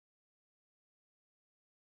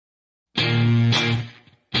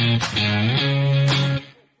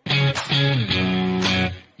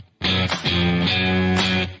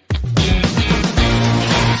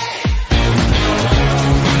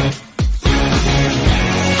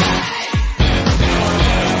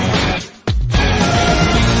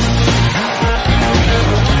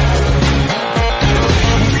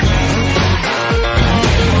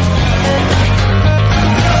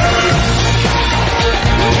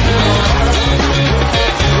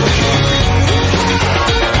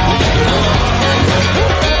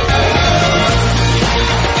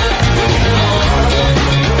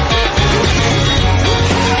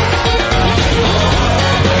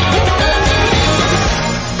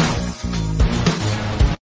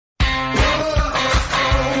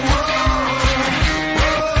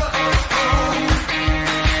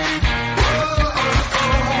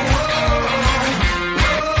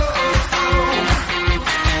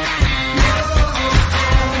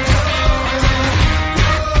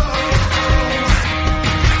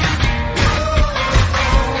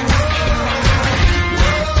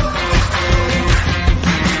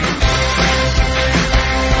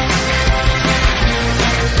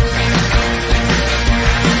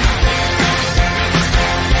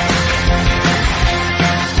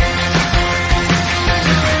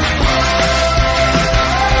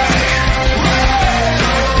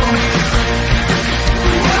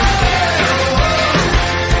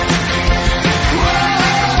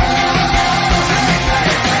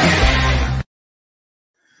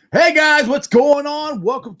guys, what's going on?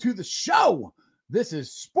 Welcome to the show. This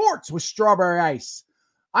is Sports with Strawberry Ice.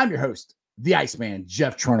 I'm your host, the Iceman,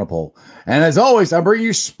 Jeff Trunapole. And as always, I bring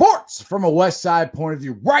you sports from a West Side point of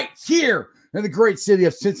view right here in the great city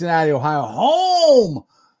of Cincinnati, Ohio, home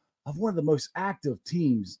of one of the most active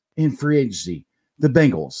teams in free agency, the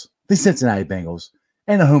Bengals, the Cincinnati Bengals,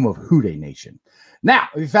 and the home of Houday Nation. Now,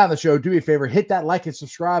 if you found the show, do me a favor, hit that like and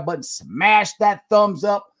subscribe button, smash that thumbs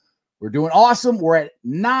up. We're doing awesome. We're at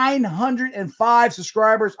 905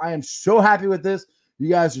 subscribers. I am so happy with this. You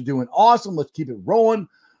guys are doing awesome. Let's keep it rolling.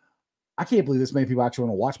 I can't believe this many people actually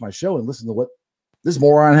want to watch my show and listen to what this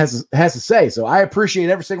moron has to say. So I appreciate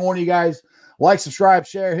every single one of you guys. Like, subscribe,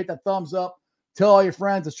 share, hit that thumbs up. Tell all your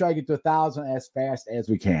friends. Let's try to get to 1,000 as fast as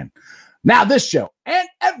we can. Now, this show and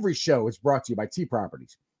every show is brought to you by T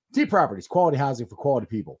Properties. T Properties, quality housing for quality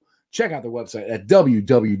people. Check out their website at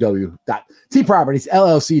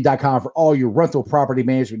www.tpropertiesllc.com for all your rental property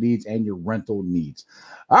management needs and your rental needs.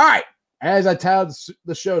 All right. As I titled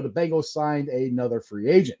the show, the Bengals signed another free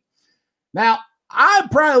agent. Now, I'm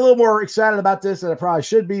probably a little more excited about this than I probably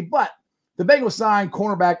should be, but the Bengals signed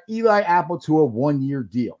cornerback Eli Apple to a one-year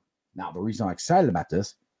deal. Now, the reason I'm excited about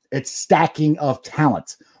this, it's stacking of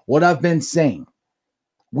talent. What I've been saying,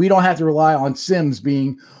 we don't have to rely on Sims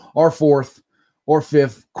being our fourth or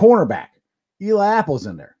fifth cornerback. Eli Apple's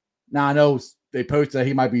in there. Now, I know they posted that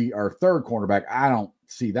he might be our third cornerback. I don't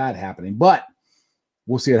see that happening, but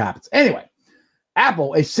we'll see what happens. Anyway,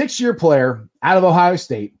 Apple, a 6-year player out of Ohio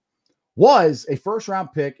State, was a first-round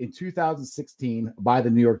pick in 2016 by the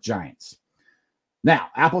New York Giants. Now,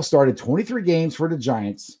 Apple started 23 games for the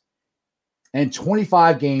Giants and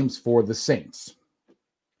 25 games for the Saints.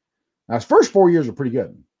 Now, his first 4 years were pretty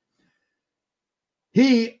good.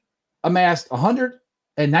 He amassed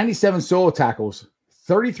 197 solo tackles,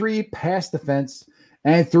 33 pass defense,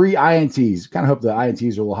 and 3 INTs. Kind of hope the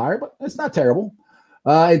INTs are a little higher, but it's not terrible.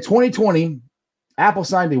 In 2020, Apple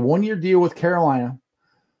signed a one-year deal with Carolina,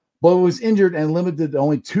 but was injured and limited to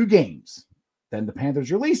only 2 games. Then the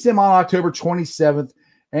Panthers released him on October 27th,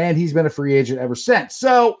 and he's been a free agent ever since.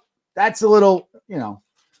 So that's a little,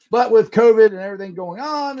 but with COVID and everything going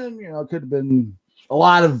on, and, it could have been a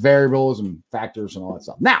lot of variables and factors and all that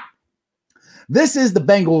stuff. Now, this is the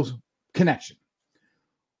Bengals connection.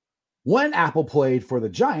 When Apple played for the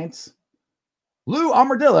Giants, Lou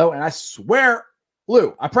Armadillo, and I swear,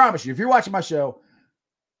 Lou, I promise you, if you're watching my show,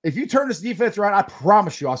 if you turn this defense around, I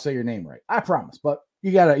promise you I'll say your name right. I promise, but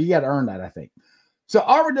you gotta earn that, I think. So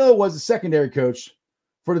Armadillo was the secondary coach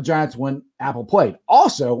for the Giants when Apple played.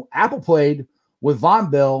 Also, Apple played with Von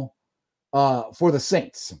Bell for the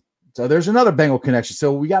Saints. So there's another Bengal connection.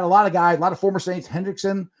 So we got a lot of guys, a lot of former Saints,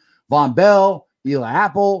 Hendrickson, Von Bell, Eli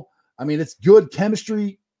Apple. I mean, it's good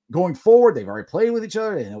chemistry going forward. They've already played with each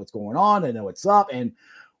other. They know what's going on. They know what's up. And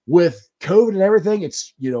with COVID and everything,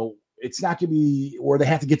 it's, it's not going to be where they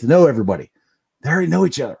have to get to know everybody. They already know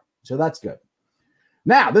each other. So that's good.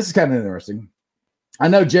 Now, this is kind of interesting. I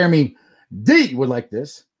know Jeremy D would like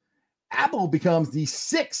this. Apple becomes the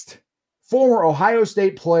 6th former Ohio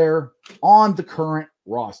State player on the current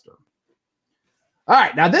roster. All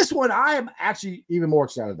right, now this one I am actually even more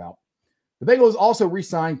excited about. The Bengals also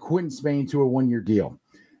re-signed Quinton Spain to a one-year deal.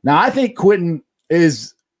 Now, I think Quinton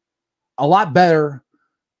is a lot better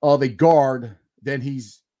of a guard than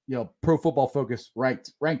he's, Pro Football Focus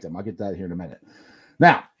ranked him. I'll get that here in a minute.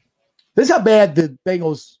 Now, this is how bad the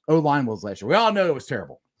Bengals O-line was last year. We all know it was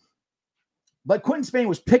terrible. But Quinton Spain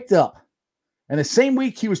was picked up. And the same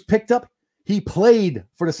week he was picked up, he played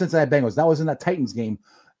for the Cincinnati Bengals. That was in that Titans game.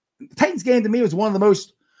 The Titans game to me was one of the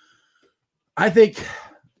most, I think,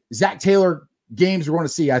 Zach Taylor games we're going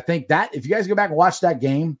to see. I think that if you guys go back and watch that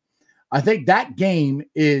game, I think that game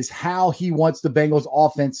is how he wants the Bengals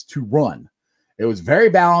offense to run. It was very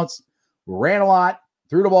balanced. We ran a lot,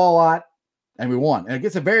 threw the ball a lot, and we won. And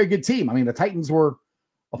against a very good team. I mean, the Titans were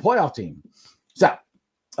a playoff team. So,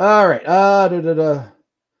 all right.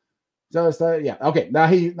 Okay.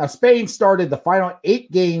 Now Spain started the final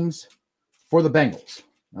 8 games for the Bengals.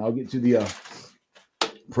 I'll get to the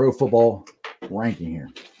Pro Football ranking here.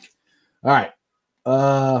 All right.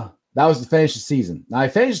 That was to finish the season. Now, I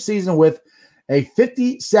finished the season with a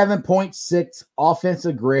 57.6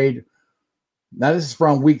 offensive grade. Now, this is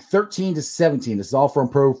from week 13 to 17. This is all from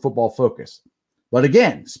Pro Football Focus. But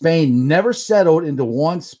again, Spain never settled into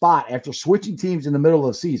one spot after switching teams in the middle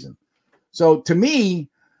of the season. So, to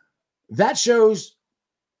me, that shows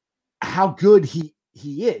how good he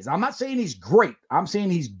is. I'm not saying he's great. I'm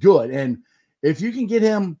saying he's good. And if you can get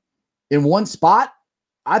him in one spot,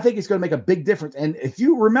 I think it's going to make a big difference. And if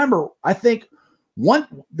you remember, I think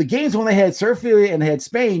the games when they had Sergio and they had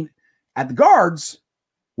Spain at the guards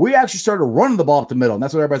we actually started running the ball up the middle. And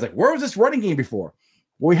that's what everybody's like, where was this running game before?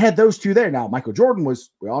 Well, we had those two there. Now, Michael Jordan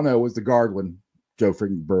we all know, was the guard when Joe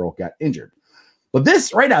freaking Burrow got injured. But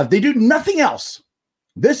this right now, if they do nothing else,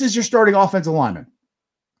 this is your starting offensive lineman.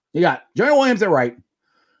 You got Johnny Williams at right,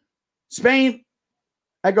 Spain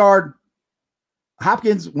at guard,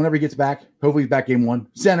 Hopkins whenever he gets back. Hopefully he's back game one.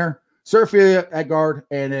 Center, Surfia at guard,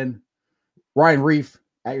 and then Ryan Reef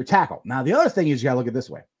at your tackle. Now, the other thing is you got to look at it this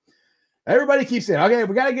way. Everybody keeps saying, okay,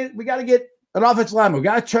 we got to get an offensive lineman. We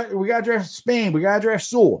got to draft Spain. We got to draft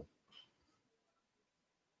Sewell.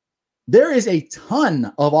 There is a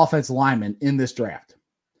ton of offensive linemen in this draft.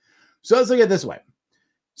 So let's look at it this way.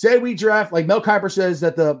 Say we draft, like Mel Kiper says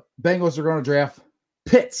that the Bengals are going to draft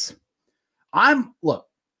Pitts. I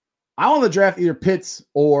want to draft either Pitts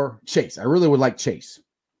or Chase. I really would like Chase.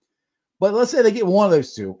 But let's say they get one of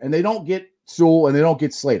those two and they don't get Sewell and they don't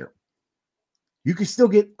get Slater. You could still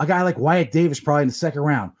get a guy like Wyatt Davis probably in the second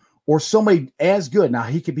round or somebody as good. Now,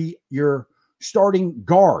 he could be your starting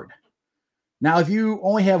guard. Now, if you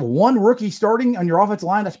only have one rookie starting on your offensive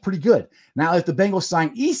line, that's pretty good. Now, if the Bengals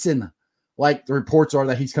sign Eason, like the reports are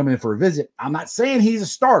that he's coming in for a visit, I'm not saying he's a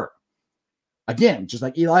starter. Again, just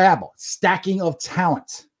like Eli Apple, stacking of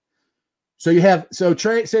talent. So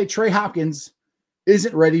Trey Hopkins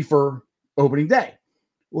isn't ready for opening day.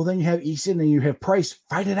 Well, then you have Eason and you have Price.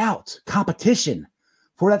 Fight it out. Competition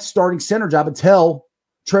for that starting center job until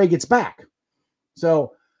Trey gets back.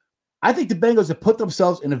 So I think the Bengals have put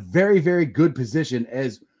themselves in a very, very good position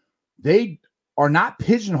as they are not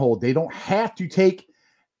pigeonholed. They don't have to take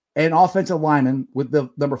an offensive lineman with the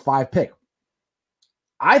number 5 pick.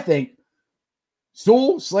 I think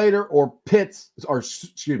Sewell, Slater, or Pitts,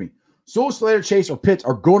 Sewell, Slater, Chase, or Pitts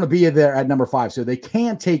are going to be there at number 5, so they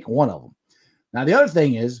can take one of them. Now, the other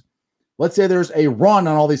thing is, let's say there's a run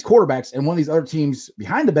on all these quarterbacks, and one of these other teams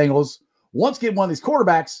behind the Bengals wants to get one of these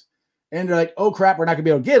quarterbacks, and they're like, oh, crap, we're not going to be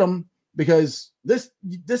able to get them because this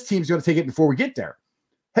team's going to take it before we get there.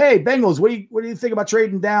 Hey, Bengals, what do you think about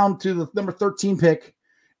trading down to the number 13 pick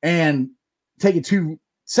and taking 2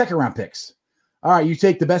 second-round picks? All right, you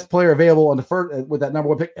take the best player available on the first with that number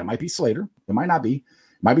 1 pick. It might be Slater. It might not be. It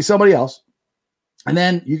might be somebody else. And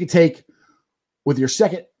then you could take with your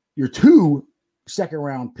 2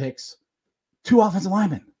 second-round picks, 2 offensive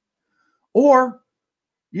linemen. Or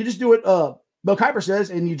you just do it, Bill Kiper says,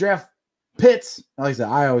 and you draft Pitts. Like I said,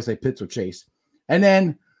 I always say Pitts or Chase. And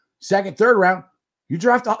then second, third round, you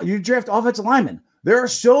draft offensive linemen. There are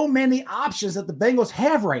so many options that the Bengals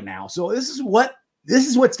have right now. So this is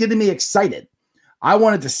what's getting me excited. I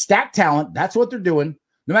wanted to stack talent. That's what they're doing.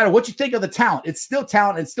 No matter what you think of the talent, it's still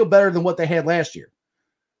talent. It's still better than what they had last year.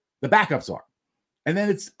 The backups are. And then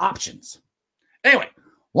it's options. Anyway,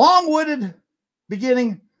 long-winded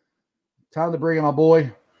beginning. Time to bring in my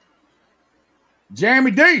boy,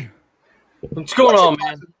 Jeremy D. What's going on,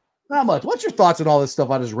 man? Not much. What's your thoughts on all this stuff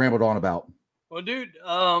I just rambled on about? Well, dude,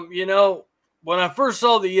 when I first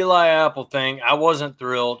saw the Eli Apple thing, I wasn't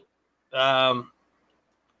thrilled. Read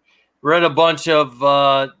a bunch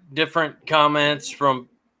of different comments from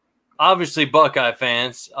obviously Buckeye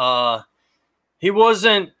fans. He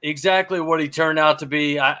wasn't exactly what he turned out to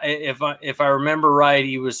be. If I remember right,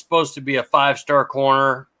 he was supposed to be a 5-star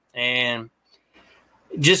corner and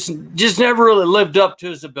just never really lived up to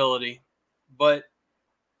his ability. But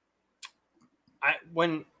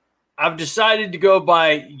when I've decided to go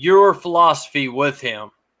by your philosophy with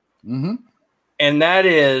him, and that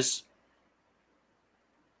is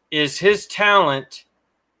his talent,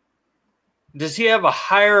 does he have a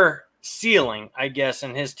higher ceiling, I guess,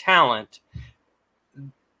 in his talent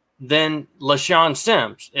than LaShawn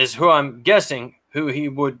Sims is who I'm guessing who he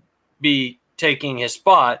would be taking his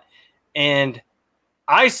spot. And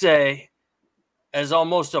I say, as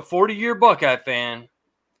almost a 40-year Buckeye fan,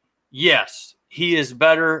 yes, he is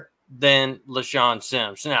better than LaShawn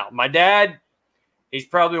Sims. Now, my dad, he's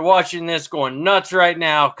probably watching this going nuts right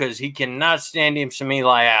now because he cannot stand him some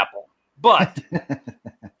Eli Apple. But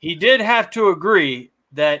he did have to agree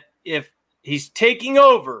that if he's taking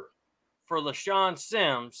over for LaShawn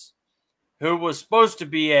Sims, who was supposed to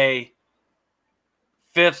be a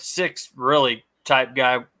 5th, 6th really type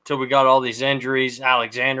guy till we got all these injuries.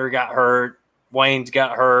 Alexander got hurt. Wayne's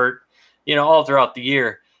got hurt, all throughout the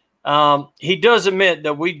year. He does admit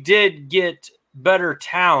that we did get better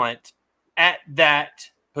talent at that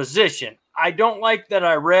position. I don't like that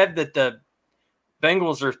I read that the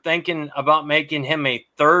Bengals are thinking about making him a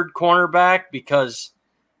 3rd cornerback because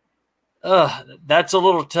that's a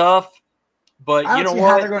little tough. But I don't see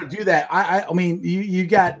how they're going to do that. I mean, you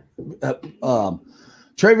got Travion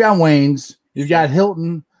Waynes, you've got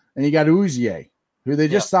Hilton, and you got Uzier, who they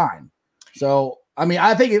just signed. So I mean,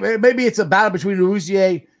 I think maybe it's a battle between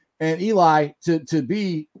Awuzie and Eli to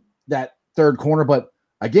be that third corner. But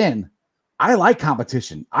again, I like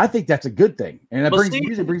competition. I think that's a good thing, and it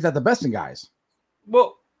usually brings out the best in guys.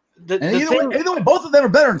 Well, either way, both of them are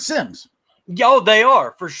better than Sims. Yo, they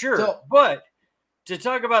are for sure. So, but to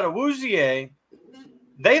talk about Awuzie,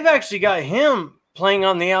 they've actually got him playing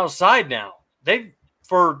on the outside now.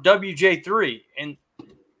 For WJ3, and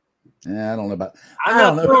I don't know about. I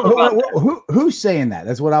don't know who's saying that.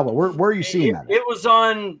 That's what I want. Where are you seeing that? It was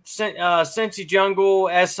on Cincy Jungle,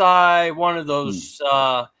 SI, one of those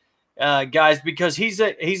guys, because he's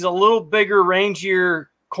a little bigger, rangier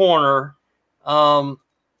corner.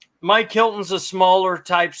 Mike Hilton's a smaller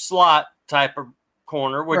type slot type of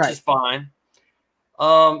corner, which is fine.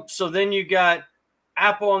 So then you got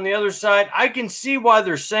Apple on the other side. I can see why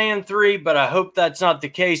they're saying 3, but I hope that's not the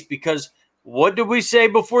case, because what did we say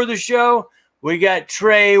before the show? We got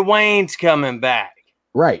Trey Waynes coming back.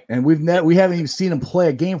 Right. And we haven't even seen him play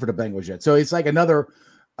a game for the Bengals yet. So it's like another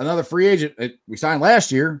free agent we signed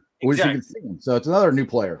last year. Exactly. So it's another new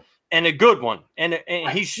player. And a good one. And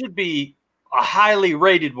he should be a highly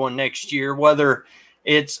rated one next year, whether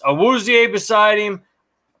it's Awuzie beside him.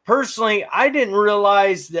 Personally, I didn't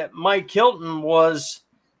realize that Mike Hilton was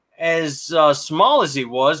as small as he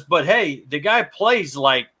was, but hey, the guy plays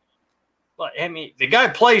the guy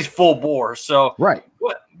plays full bore. So right,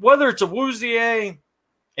 whether it's Awuzie,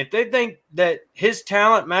 if they think that his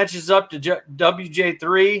talent matches up to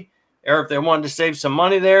WJ3, or if they wanted to save some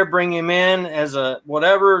money there, bring him in as a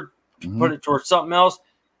whatever, put it towards something else,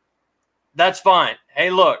 that's fine. Hey,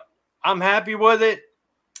 look, I'm happy with it.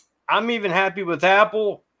 I'm even happy with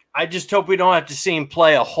Apple. I just hope we don't have to see him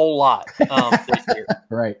play a whole lot this year.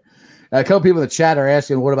 Right. A couple people in the chat are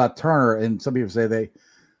asking, what about Turner? And some people say the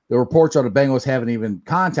reports on the Bengals haven't even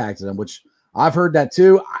contacted him, which I've heard that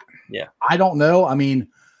too. Yeah. I don't know. I mean,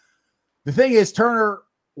 the thing is, Turner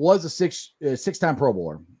was a six-time Pro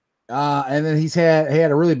Bowler. And then he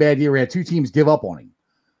had a really bad year. He had 2 teams give up on him.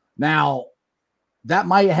 Now, that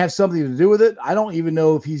might have something to do with it. I don't even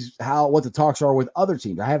know if what the talks are with other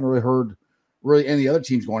teams. I haven't really heard any other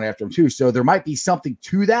teams going after him too. So there might be something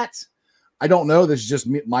to that. I don't know. This is just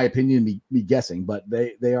my opinion, me guessing, but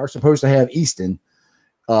they are supposed to have Easton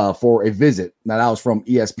for a visit. Now, that was from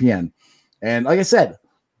ESPN. And like I said,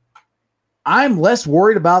 I'm less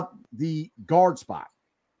worried about the guard spot.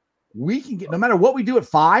 We can get, no matter what we do at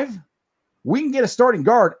 5, we can get a starting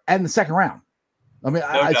guard in the second round. I mean,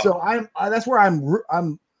 that's where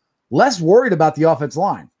I'm less worried about the offense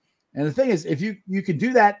line. And the thing is, if you can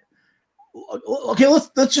do that, okay,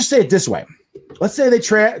 let's just say it this way. Let's say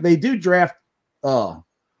they do draft Sewell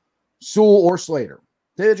or Slater.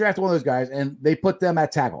 They draft one of those guys and they put them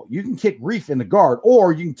at tackle. You can kick Reef in the guard,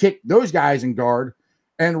 or you can kick those guys in guard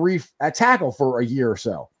and Reef at tackle for a year or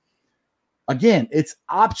so. Again, it's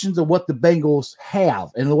options of what the Bengals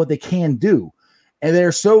have and what they can do. And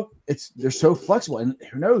they're so flexible. And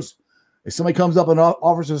who knows, if somebody comes up and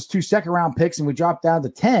offers us 2 second-round picks and we drop down to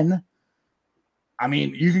 10, I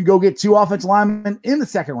mean, you can go get 2 offensive linemen in the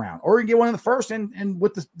second round, or you can get one in the first and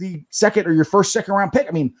with the second or your first second-round pick.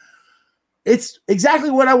 I mean, it's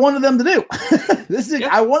exactly what I wanted them to do.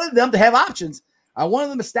 I wanted them to have options. I wanted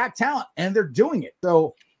them to stack talent, and they're doing it.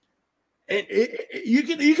 So you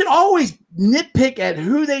can always nitpick at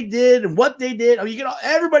who they did and what they did. I mean,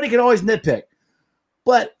 everybody can always nitpick.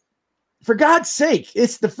 But for God's sake,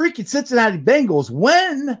 it's the freaking Cincinnati Bengals.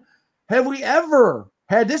 When have we ever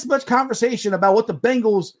had this much conversation about what the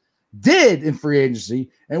Bengals did in free agency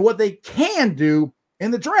and what they can do in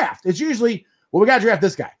the draft? It's usually, well, we got to draft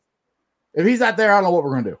this guy. If he's not there, I don't know what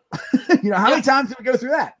we're going to do. How many times did we go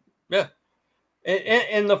through that? Yeah.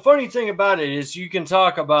 And the funny thing about it is you can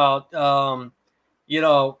talk about, Trey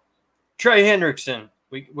Hendrickson.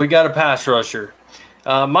 We got a pass rusher.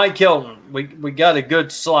 Mike Hilton, we got a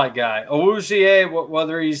good slot guy. Awuzie,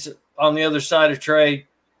 whether he's on the other side of Trey,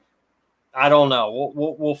 I don't know.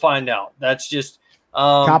 We'll find out. That's just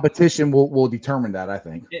competition will determine that, I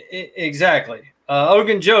think. Exactly.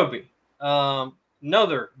 Ogunjobi,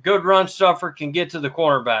 another good run stuffer, can get to the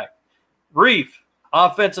cornerback. Reef,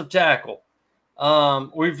 offensive tackle.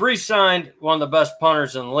 We've re-signed one of the best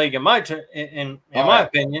punters in the league, in my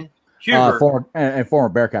opinion, Huber. Former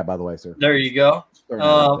Bearcat, by the way, sir. There you go.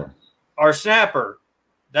 Our snapper,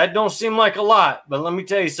 that don't seem like a lot, but let me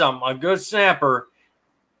tell you something. A good snapper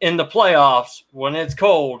in the playoffs when it's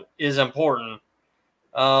cold is important.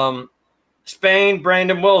 Spain,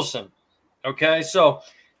 Brandon Wilson. Okay, so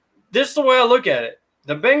this is the way I look at it.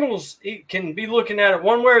 The Bengals can be looking at it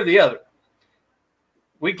one way or the other.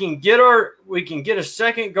 We can get a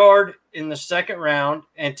second guard in the second round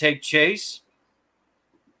and take Chase,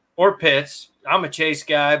 or Pitts. I'm a Chase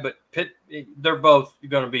guy, but Pitt, they're both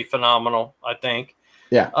going to be phenomenal, I think.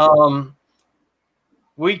 Yeah.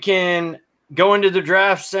 We can go into the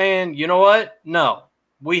draft saying, you know what? No,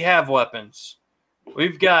 we have weapons.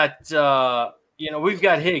 We've got, we've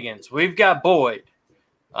got Higgins. We've got Boyd.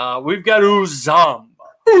 We've got Uzomah.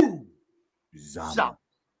 Uzomah.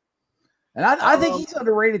 And I think he's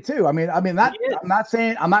underrated too. I'm not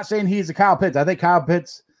saying he's a Kyle Pitts. I think Kyle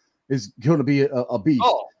Pitts is going to be a beast.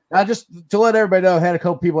 Oh. Now, just to let everybody know, I had a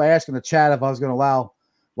couple people ask in the chat if I was going to allow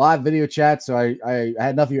live video chat. So I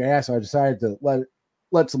had enough of you ask, so I decided to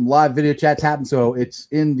let some live video chats happen. So it's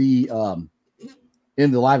in the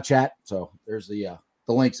live chat. So there's the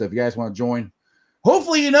link. So if you guys want to join,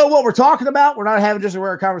 hopefully you know what we're talking about. We're not having just a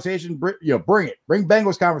rare conversation. Bring it. Bring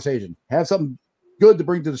Bengals conversation. Have something good to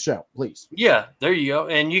bring to the show, please. Yeah, there you go.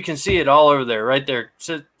 And you can see it all over there, right there.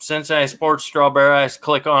 Cincinnati Sports, Strawberry Ice.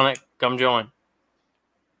 Click on it. Come join.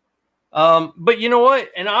 But you know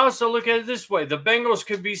what? And I also look at it this way. The Bengals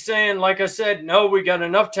could be saying, like I said, no, we got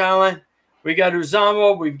enough talent. We got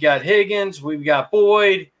Uzomah. We've got Higgins. We've got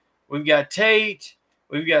Boyd. We've got Tate.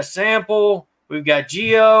 We've got Sample. We've got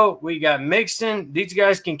Geo. We got Mixon. These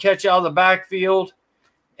guys can catch out of the backfield.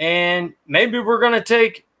 And maybe we're going to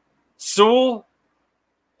take Sewell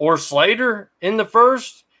or Slater in the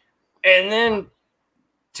first and then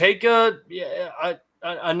take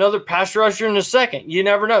another pass rusher in the second. You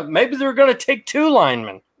never know. Maybe they're going to take two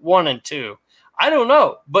linemen, 1 and 2. I don't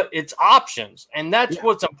know, but it's options, and that's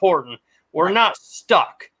what's important. We're not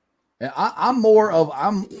stuck. I'm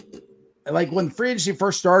like when free agency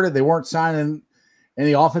first started, they weren't signing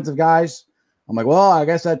any offensive guys. I'm like, well, I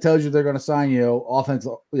guess that tells you they're going to sign, offense,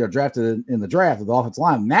 drafted in the draft with the offensive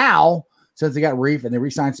line. Now, since they got Reef and they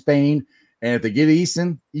re-signed Spain, and if they get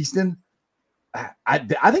Easton, I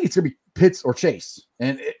think it's going to be Pitts or Chase,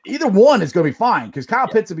 and either one is going to be fine because Kyle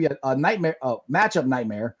Pitts will be a nightmare, a matchup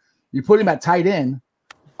nightmare. You put him at tight end,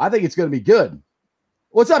 I think it's going to be good.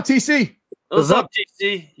 What's up, TC? What's up,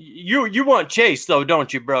 TC? You want Chase though,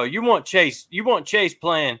 don't you, bro? You want Chase. You want Chase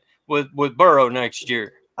playing with Burrow next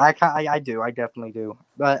year. I do. I definitely do.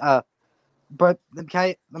 But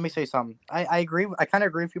okay, let me say something. I agree. I kind of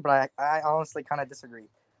agree with you, but I honestly kind of disagree.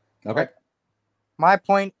 Okay. My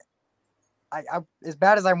point. I as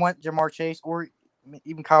bad as I want Jamar Chase or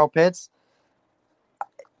even Kyle Pitts,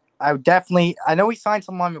 I would definitely. I know he signed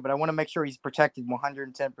some money, but I want to make sure he's protected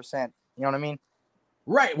 110%. You know what I mean?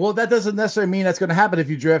 Right. Well, that doesn't necessarily mean that's going to happen if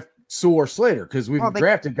you draft Sewell or Slater because we've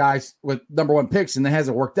drafted guys with number 1 picks and it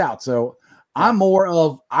hasn't worked out. So I'd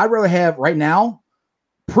rather have right now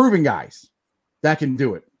proven guys that can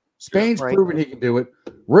do it. Spain's proven he can do it.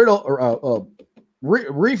 Riddle or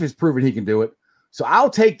Reef has proven he can do it. So I'll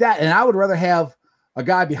take that, and I would rather have a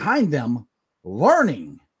guy behind them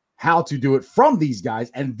learning how to do it from these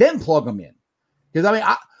guys and then plug them in.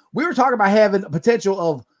 Because we were talking about having a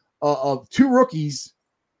potential of 2 rookies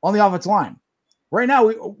on the offensive line. Right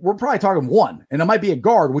now, we're probably talking 1, and it might be a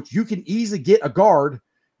guard, which you can easily get a guard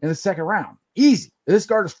in the second round. Easy. This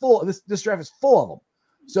guard is full. This draft is full of them.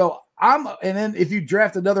 So and then if you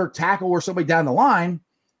draft another tackle or somebody down the line,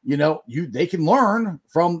 they can learn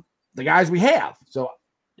from the guys we have. So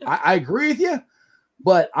I agree with you,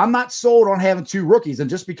 but I'm not sold on having 2 rookies. And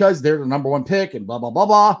just because they're the number 1 pick and blah, blah, blah,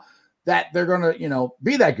 blah, that they're going to,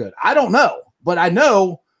 be that good. I don't know, but I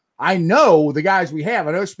know the guys we have.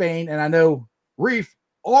 I know Spain and I know Reef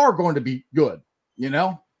are going to be good,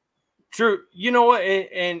 True. You know what?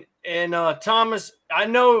 And Thomas, I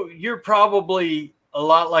know you're probably a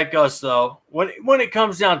lot like us though. When it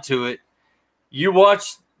comes down to it, you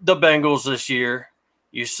watched the Bengals this year.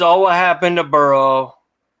 You saw what happened to Burrow.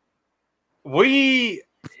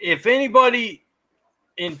 If anybody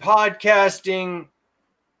in podcasting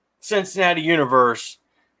Cincinnati universe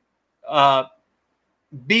biatched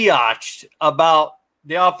about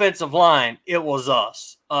the offensive line, it was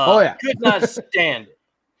us. Could not stand it.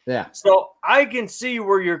 Yeah. So I can see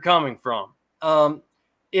where you're coming from.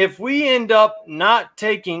 If we end up not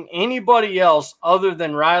taking anybody else other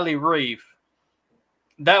than Riley Reef,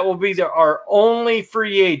 that will be our only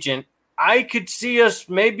free agent. I could see us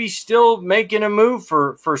maybe still making a move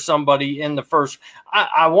for somebody in the first.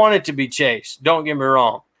 I want it to be Chase. Don't get me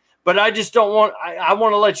wrong. But I just don't want – I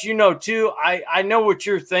want to let you know, too, I know what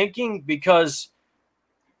you're thinking because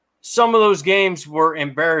some of those games were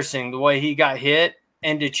embarrassing the way he got hit.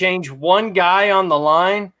 And to change one guy on the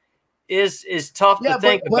line is tough to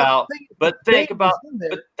think about. But think about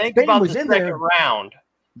the second round.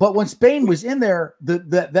 But when Spain was in there,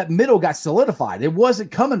 that middle got solidified. It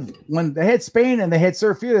wasn't coming when they had Spain and they had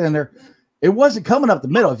Surfield in there. It wasn't coming up the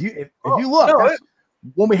middle. If you look,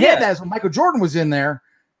 when we had that, is when Michael Jordan was in there,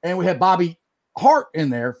 and we had Bobby Hart in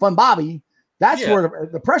there, Fun Bobby. That's where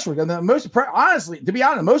the pressure was. And honestly, to be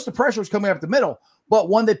honest, most of the pressure was coming up the middle. But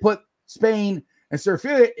when they put Spain and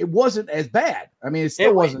Serafia, it wasn't as bad. I mean, it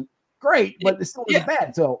still wasn't great, but it still wasn't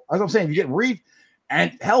bad. So as I'm saying, you get Reed,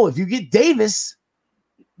 and hell, if you get Davis,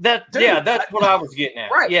 that's what I was getting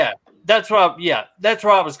at. Right. Yeah, that's where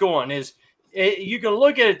I was going. You can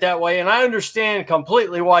look at it that way, and I understand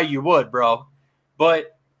completely why you would, bro.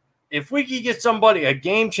 But if we could get somebody, a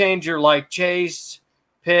game changer like Chase,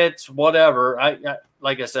 Pitts, whatever,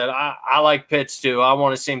 like I said, I like Pitts too. I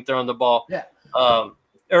want to see him throwing the ball. Yeah.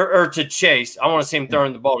 Or to Chase. I want to see him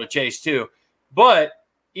throwing the ball to Chase too. But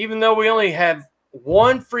even though we only have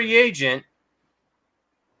one free agent,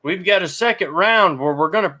 we've got a second round where we're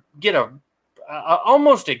going to get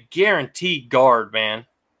almost a guaranteed guard, man.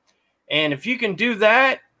 And if you can do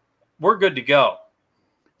that, we're good to go.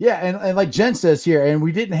 Yeah, and like Jen says here, and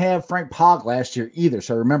we didn't have Frank Pog last year either,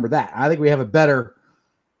 so remember that. I think we have a better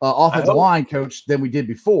offensive line coach than we did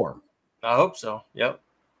before. I hope so. Yep.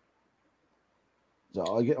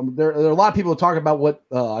 So there are a lot of people talking about what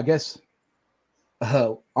I guess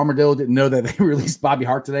Armadillo didn't know that they released Bobby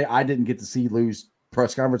Hart today. I didn't get to see Lou's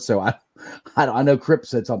press conference, so I know Crip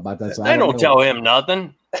said something about that. So they don't tell him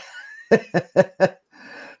nothing.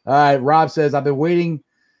 All right, Rob says, I've been waiting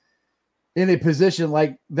in a position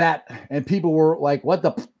like that, and people were like, what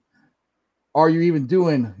the are you even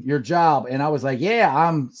doing your job? And I was like, yeah,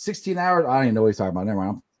 I'm 16 hours. I don't even know what he's talking about. Never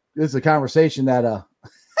mind. This is a conversation that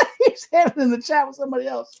he's having in the chat with somebody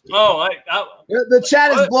else. Oh, the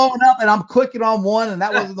chat is blowing up, and I'm clicking on one, and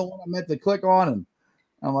that wasn't the one I meant to click on. And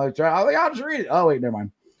I'm like, I'll just read it. Oh, wait, never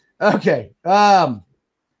mind. Okay.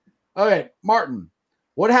 Okay, Martin.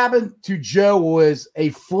 What happened to Joe was a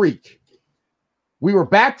freak. We were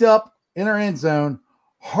backed up in our end zone.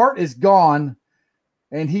 Hart is gone,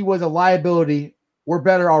 and he was a liability. We're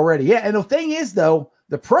better already. Yeah, and the thing is, though,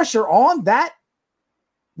 the pressure on that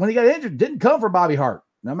when he got injured didn't come from Bobby Hart.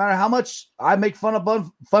 No matter how much I make fun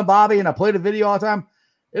of Fun Bobby and I play the video all the time,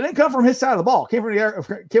 it didn't come from his side of the ball. It came from the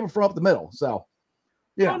air, came from up the middle. So,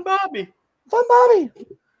 yeah, Fun Bobby.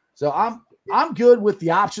 So I'm good with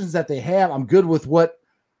the options that they have. I'm good with what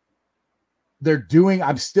they're doing.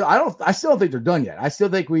 I still don't think they're done yet. I still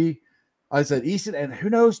think I said Easton, and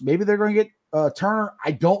who knows, maybe they're going to get Turner.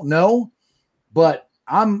 I don't know, but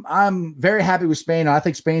I'm very happy with Spain. I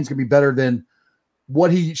think Spain's going to be better than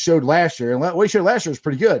what he showed last year. And what he showed last year is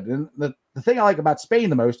pretty good. And the thing I like about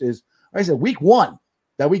Spain the most is, like I said, week one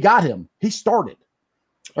that we got him, he started.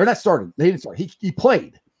 Or not started. He didn't start. He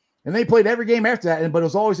played. And they played every game after that, but it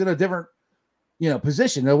was always in a different,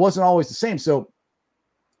 position. It wasn't always the same. So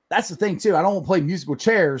that's the thing, too. I don't want to play musical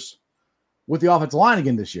chairs with the offensive line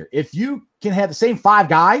again this year. If you can have the same five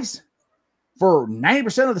guys for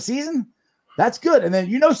 90% of the season, that's good. And then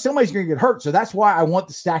somebody's going to get hurt. So that's why I want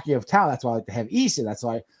the stacking of talent. That's why I like to have Easton. That's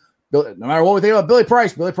why, no matter what we think about Billy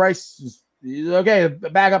Price is okay. The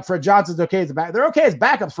backup. Fred Johnson's okay as a back. They're okay as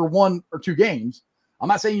backups for 1 or 2 games. I'm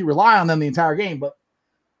not saying you rely on them the entire game, but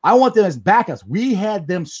I want them as backups. We had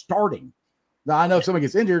them starting. Now, I know if somebody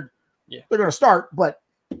gets injured, they're going to start, but,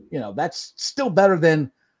 that's still better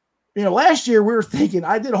than, last year we were thinking,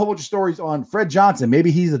 I did a whole bunch of stories on Fred Johnson. Maybe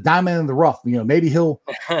he's a diamond in the rough. Maybe he'll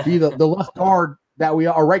be the left guard that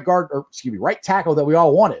right tackle that we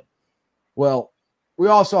all wanted. Well, we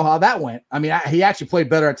all saw how that went. I mean, he actually played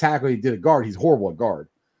better at tackle than he did at guard. He's horrible at guard.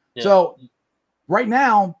 Yeah. So right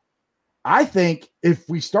now, I think if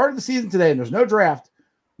we started the season today and there's no draft,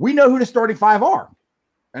 we know who the starting 5 are.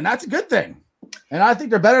 And that's a good thing. And I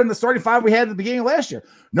think they're better than the starting 5 we had at the beginning of last year.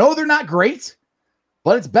 No, they're not great,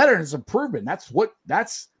 but it's better and it's improvement. That's what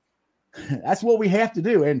we have to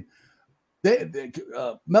do. And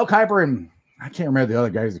Mel Kiper and I can't remember the other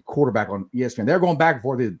guy who's a quarterback on ESPN. They're going back and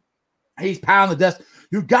forth. He's pounding the desk.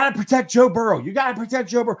 You got to protect Joe Burrow.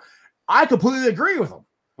 I completely agree with him.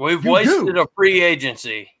 We've wasted a free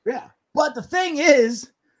agency. Yeah. But the thing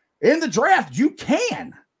is, in the draft, you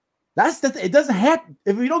can. That's it doesn't have,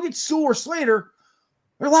 if you don't get Sewell or Slater,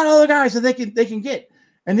 there are a lot of other guys that they can get.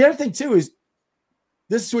 And the other thing too is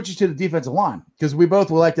this switches to the defensive line because we both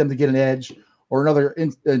would like them to get an edge or another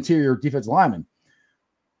interior defensive lineman.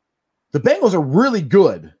 The Bengals are really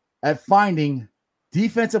good at finding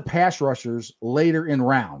defensive pass rushers later in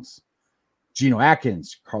rounds. Geno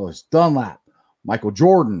Atkins, Carlos Dunlap, Michael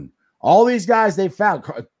Jordan, all these guys they've found,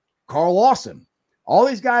 Carl Lawson, all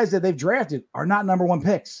these guys that they've drafted are not number 1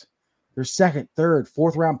 picks. They're 2nd, 3rd,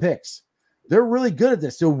 4th round picks. They're really good at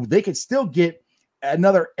this. So they could still get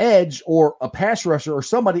another edge or a pass rusher or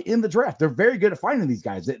somebody in the draft. They're very good at finding these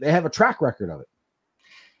guys. They have a track record of it.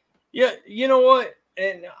 Yeah. You know what?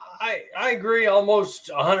 and I agree almost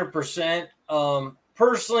 100%.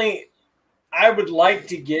 Personally, I would like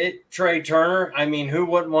to get Trey Turner. I mean, who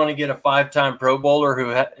wouldn't want to get a 5-time Pro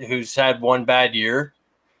Bowler who's had one bad year?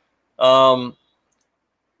 But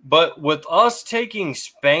with us taking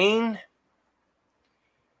Spain,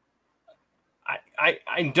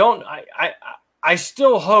 I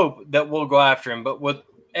still hope that we'll go after him. But with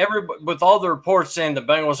all the reports saying the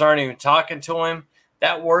Bengals aren't even talking to him,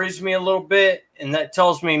 that worries me a little bit, and that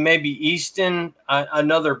tells me maybe Easton,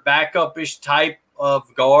 another backup-ish type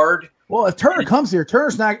of guard. Well, if Turner comes here,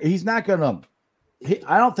 he's not going to –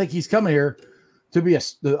 I don't think he's coming here to be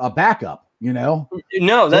a backup, you know?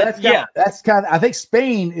 No, that's kind of – I think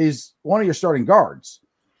Spain is one of your starting guards.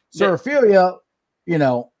 So Ophelia, you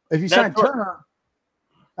know, if you sign Turner –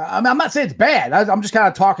 I mean, I'm not saying it's bad. I'm just kind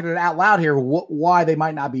of talking it out loud here. Why they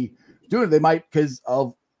might not be doing it? They might because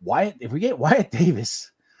of Wyatt. If we get Wyatt Davis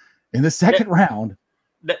in the second round,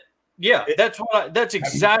 that's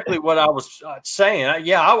exactly what I was saying.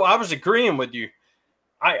 I was agreeing with you.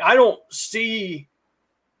 I don't see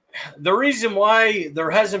the reason why there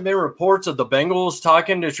hasn't been reports of the Bengals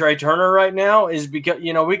talking to Trey Turner right now is because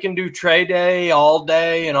we can do Trey Day all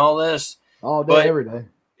day and all this all day every day.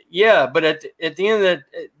 Yeah, but at the end of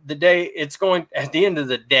the day, it's going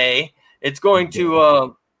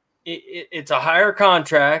to it's a higher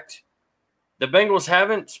contract. The Bengals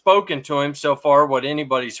haven't spoken to him so far, what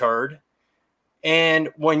anybody's heard. And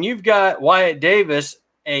when you've got Wyatt Davis,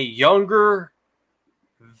 a younger,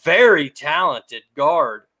 very talented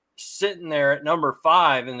guard, sitting there at number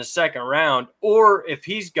 5 in the second round, or if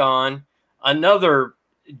he's gone, another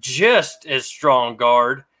just as strong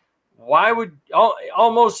guard. Why would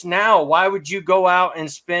you go out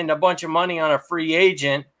and spend a bunch of money on a free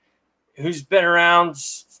agent who's been around,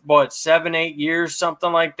 7-8 years,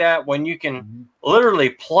 something like that, when you can literally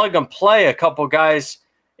plug and play a couple guys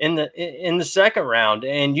in the second round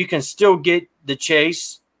and you can still get the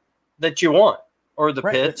Chase that you want or the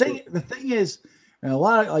Pitts? The thing is, and a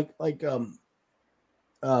lot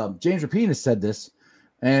of James Rapine has said this,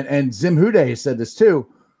 and Zim Hude has said this too.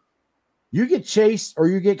 You get Chase or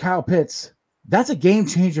you get Kyle Pitts, that's a game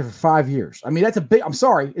changer for 5 years. I mean, it's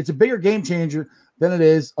a bigger game changer than it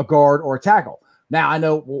is a guard or a tackle. Now, I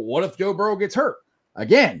know, what if Joe Burrow gets hurt?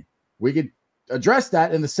 Again, we could address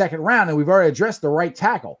that in the second round, and we've already addressed the right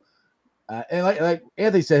tackle. And like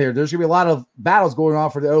Anthony said here, there's going to be a lot of battles going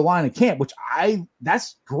on for the O-line in camp,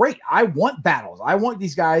 that's great. I want battles. I want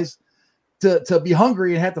these guys to be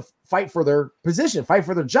hungry and have to fight for their position, fight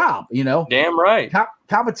for their job, Damn right.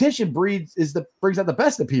 Competition brings out the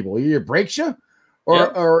best of people. Either breaks you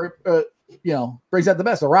or brings out the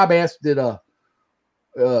best. So Rob asked,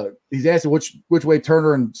 he's asking which way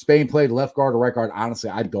Turner and Spain played, left guard or right guard. Honestly,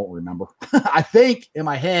 I don't remember. I think in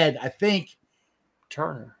my head,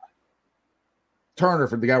 Turner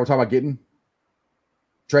for the guy we're talking about getting,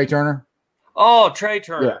 Trey Turner. Oh, Trey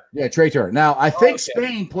Turner. Yeah, Trey Turner. Now, I think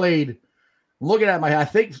Spain played, looking at my head, I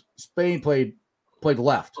think Spain played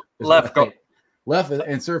left. Left guard. Left,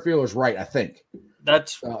 and Serafio was right, I think.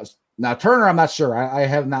 That's now Turner, I'm not sure. I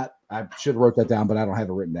have not. I should have wrote that down, but I don't have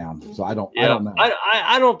it written down, so I don't know.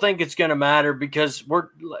 I don't think it's going to matter because we're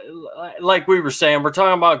like we were saying, we're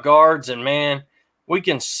talking about guards, and man, we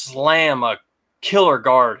can slam a killer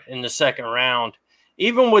guard in the second round,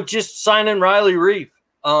 even with just signing Riley Reef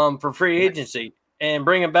for free agency and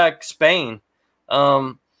bringing back Spain.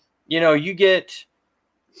 You get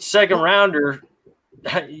second rounder.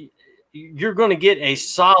 You're going to get a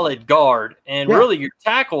solid guard, and really your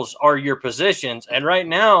tackles are your positions. And right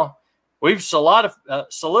now, we've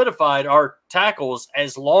solidified our tackles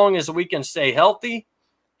as long as we can stay healthy.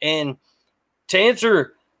 And to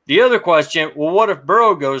answer the other question, well, what if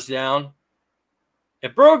Burrow goes down?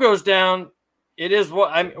 If Burrow goes down, it is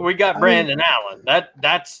we got Brandon Allen.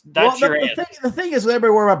 That's your answer. The thing is,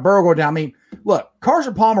 everybody worry about Burrow going down. I mean, look,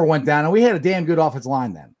 Carson Palmer went down, and we had a damn good offensive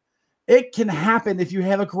line then. It can happen if you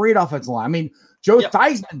have a great offensive line. I mean, Joe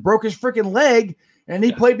Theismann broke his freaking leg, and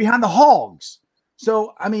he played behind the Hogs.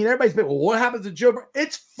 So, I mean, everybody's been, well, what happens to Joe?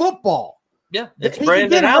 It's football. Yeah, it's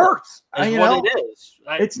Brandon Allen. It is.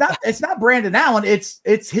 It's not Brandon Allen. It's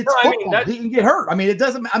football. He can get hurt. I mean, it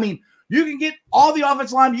doesn't. I mean, you can get all the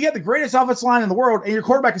offensive line. You get the greatest offensive line in the world, and your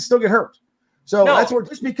quarterback can still get hurt. So that's where,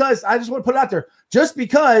 just because I just want to put it out there, just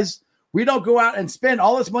because we don't go out and spend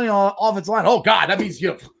all this money on offensive line, oh God, that means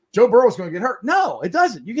Joe Burrow's going to get hurt. No, it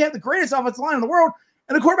doesn't. You can have the greatest offensive line in the world,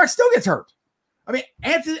 and the quarterback still gets hurt. I mean,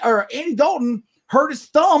 Andy Dalton hurt his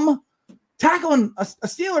thumb tackling a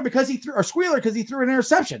Steeler because he threw an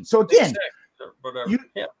interception. So again,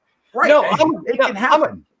 right? No, it can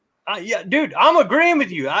happen. Yeah, dude, I'm agreeing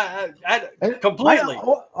with you. I completely.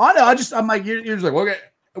 I know. I'm like, you're just like, okay,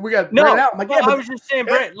 we got no. Brandon out. I'm like, yeah, I was just saying,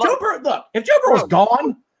 Brent. Joe Burrow, look, if Joe Burrow's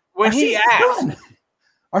gone, when he asked,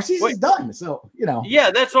 our season's done. So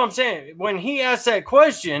yeah, that's what I'm saying. When he asked that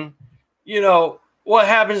question, what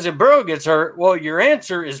happens if Burrow gets hurt? Well, your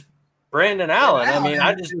answer is Brandon Allen. I mean,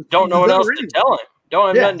 I just don't know what else to tell him.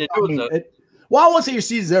 Don't have nothing to do with it. Well, I won't say your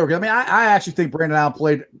season's over. I mean, I actually think Brandon Allen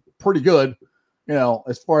played pretty good,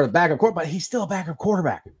 as far as backup quarterback, but he's still a backup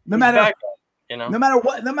quarterback. No matter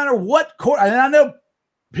what quarter. And I know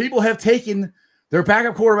people have taken their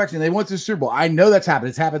backup quarterbacks and they went to the Super Bowl. I know that's happened.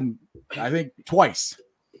 It's happened, I think, twice.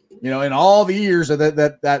 In all the years that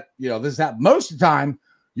this happened. Most of the time,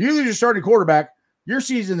 you lose your starting quarterback, your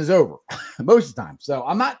season is over. Most of the time. So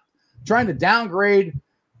I'm not trying to downgrade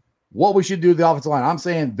what we should do with the offensive line. I'm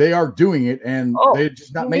saying they are doing it, and they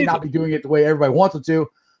just may not be doing it the way everybody wants them to.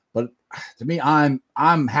 But to me,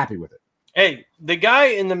 I'm happy with it. Hey, the guy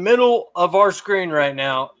in the middle of our screen right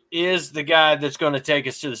now is the guy that's going to take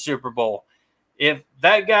us to the Super Bowl. If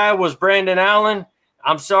that guy was Brandon Allen,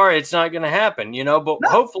 I'm sorry, it's not going to happen, but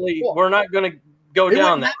hopefully we're not going to go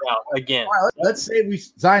down that route again. All right, let's say we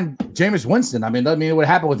signed Jameis Winston. I mean, doesn't mean it would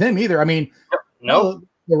happen with him either. I mean, no,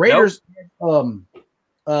 the Raiders,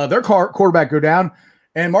 their quarterback go down,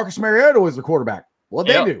 and Marcus Mariota was the quarterback. What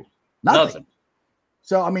they do? Nothing.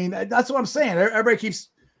 So, I mean, that's what I'm saying.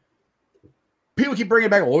 People keep bringing it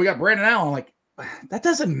back. Well, we got Brandon Allen. I'm like, that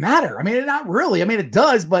doesn't matter. I mean, not really. I mean, it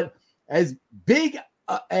does, but as big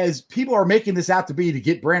as people are making this out to be to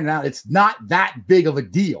get Brandon Allen, it's not that big of a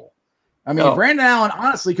deal. I mean, Brandon Allen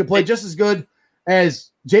honestly could play just as good as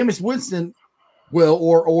Jameis Winston will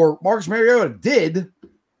or Marcus Mariota did,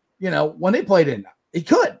 when they played in. He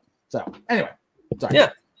could. So, anyway. Sorry. Yeah.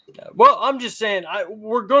 Well, I'm just saying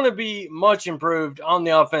we're going to be much improved on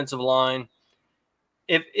the offensive line.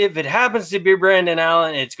 If it happens to be Brandon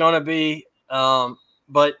Allen, it's going to be.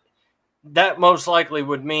 But that most likely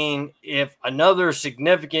would mean if another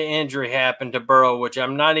significant injury happened to Burrow, which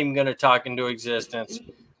I'm not even going to talk into existence,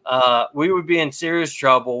 we would be in serious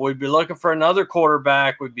trouble. We'd be looking for another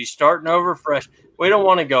quarterback. We'd be starting over fresh. We don't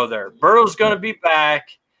want to go there. Burrow's going to be back.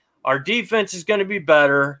 Our defense is going to be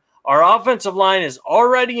better. Our offensive line is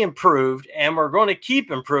already improved, and we're going to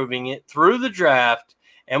keep improving it through the draft.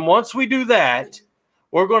 And once we do that,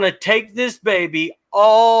 we're going to take this baby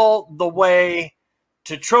all the way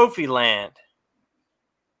to Trophy Land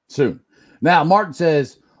soon. Now, Martin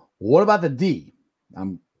says, what about the D?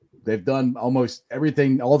 They've done almost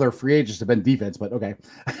everything. All their free agents have been defense, but okay.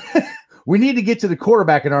 We need to get to the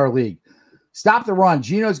quarterback in our league. Stop the run.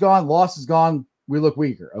 Geno's gone. Loss is gone. We look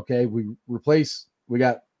weaker. Okay. We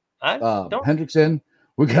got Hendrickson.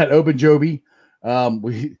 We got Ogunjobi.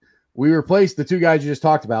 We replaced the two guys you just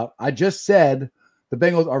talked about. I just said the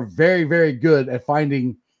Bengals are very, very good at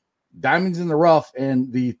finding diamonds in the rough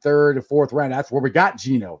in the third and fourth round. That's where we got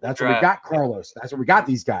Geno. That's where we got Carlos. That's where we got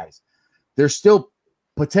these guys. There's still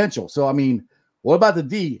potential. So, I mean, what about the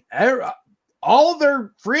D? All of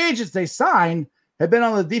their free agents they signed have been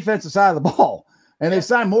on the defensive side of the ball. And they've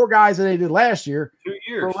signed more guys than they did last year. 2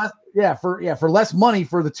 years. For less money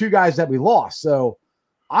for the two guys that we lost. So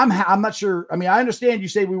I'm not sure. I mean, I understand you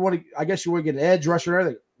say we want to. I guess you want to get an edge rusher and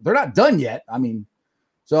everything. They're not done yet. I mean,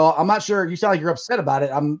 so I'm not sure. You sound like you're upset about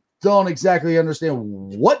it. Don't exactly understand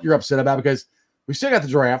what you're upset about because we still got the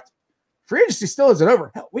draft. Free agency still isn't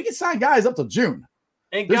over. Hell, we can sign guys up till June.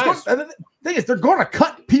 And guys, the thing is, they're going to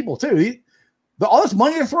cut people too. All this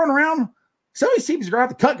money they're throwing around, some of these teams are going to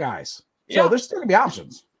have to cut guys. So there's still going to be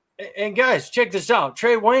options. And guys, check this out.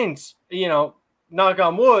 Trey Wayne's, knock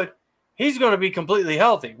on wood, he's going to be completely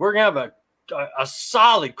healthy. We're going to have a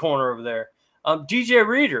solid corner over there. DJ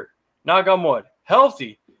Reader, knock on wood,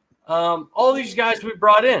 healthy. All these guys we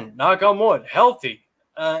brought in, knock on wood, healthy.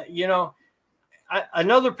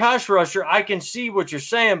 Another pass rusher, I can see what you're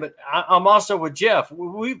saying, but I'm also with Jeff.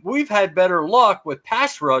 We've had better luck with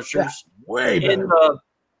pass rushers way better.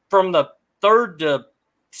 From the third to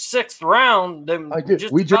sixth round than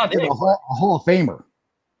we drafted a Hall of Famer,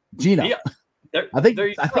 Geno. Yeah, I think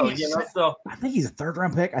he's a third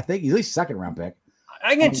round pick. I think he's at least second round pick.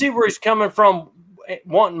 I can see where he's coming from,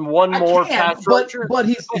 wanting one more pass rusher. But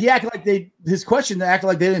he acted like his question acted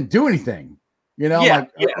like they didn't do anything.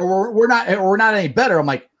 Or we're not any better. I'm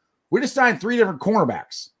like, we just signed 3 different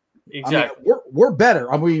cornerbacks. Exactly. I mean, we're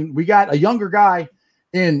better. I mean, we got a younger guy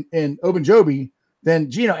in Ogunjobi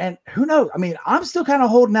than Geno, and who knows? I mean, I'm still kind of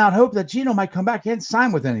holding out hope that Geno might come back and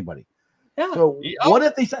sign with anybody. Yeah. So what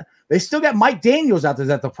if they still got Mike Daniels out there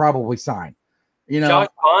that they'll probably sign? Josh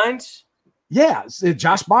Bynes. Yeah,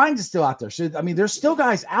 Josh Bynes is still out there. So I mean, there's still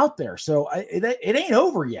guys out there. So it ain't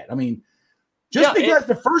over yet. I mean, just because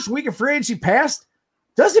the first week of free agency passed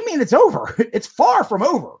doesn't mean it's over. It's far from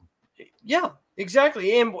over. Yeah,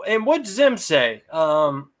 exactly. And what did Zim say?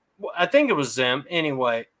 I think it was Zim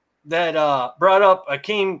anyway that brought up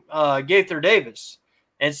Akeem Gaither Davis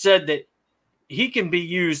and said that he can be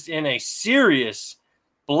used in a serious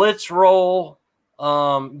blitz role,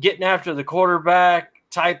 getting after the quarterback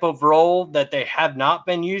type of role that they have not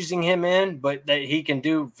been using him in, but that he can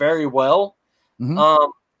do very well.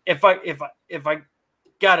 Mm-hmm. If I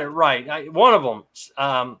got it right, one of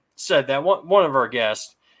them said that, one of our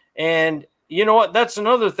guests. And you know what? That's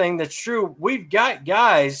another thing that's true. We've got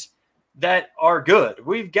guys that are good.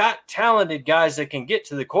 We've got talented guys that can get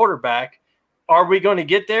to the quarterback. Are we going to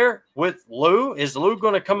get there with Lou? Is Lou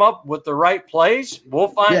going to come up with the right plays? We'll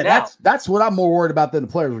find out. That's what I'm more worried about than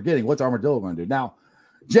the players we're getting. What's Armadillo going to do? Now,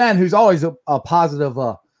 Jen, who's always a positive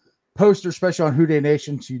poster, especially on Who Dey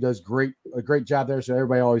Nation, she does a great job there. So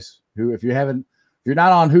everybody always, if you're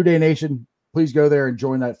not on Who Dey Nation, please go there and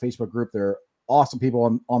join that Facebook group. There are awesome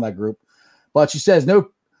people on that group. But she says, no,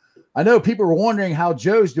 I know people were wondering how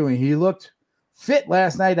Joe's doing. He looked fit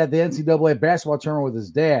last night at the NCAA basketball tournament with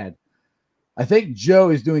his dad. I think Joe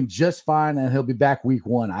is doing just fine, and he'll be back week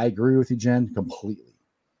 1. I agree with you, Jen, completely.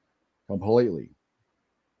 Where was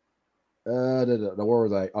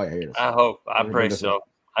I? Oh, yeah, here it is. I pray so.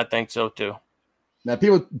 I think so too. Now,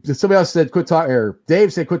 somebody else said, quit talking, or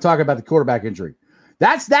Dave said, quit talking about the quarterback injury.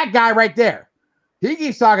 That's that guy right there. He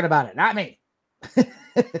keeps talking about it, not me.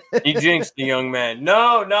 You jinxed the young man.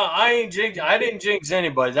 No, I ain't jinxed. I didn't jinx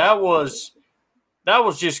anybody. That was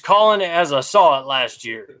just calling it as I saw it last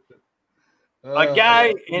year. A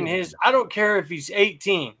guy in his, I don't care if he's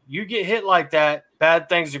 18. You get hit like that, bad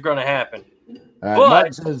things are going to happen.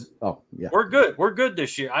 But says, we're good. We're good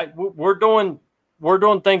this year. We're doing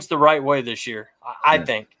things the right way this year. I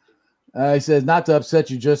think. He says, not to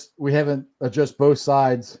upset you, we haven't addressed both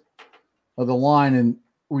sides of the line, and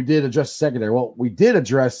we did address secondary. Well, we did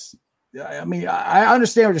address. I mean, I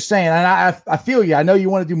understand what you're saying, and I feel you. I know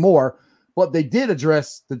you want to do more, but they did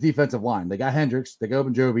address the defensive line. They got Hendricks. They got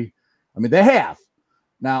Ogunjobi. I mean, they have.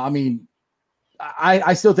 Now, I mean,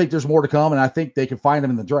 I still think there's more to come, and I think they can find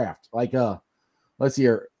them in the draft. Like, let's see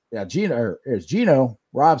here. Yeah, Gino.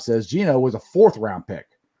 Rob says Gino was a 4th round pick.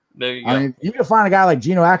 There you go. I mean, you can find a guy like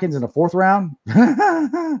Geno Atkins in the 4th round.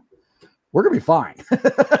 We're gonna be fine.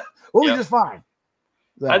 We'll be just fine.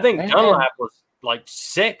 So, I think Dunlap was like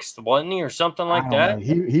 6th, wasn't he, or something like that?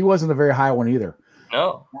 He wasn't a very high one either.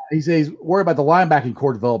 No. He says he's worried about the linebacking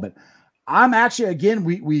core development. I'm actually, again,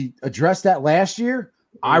 we addressed that last year.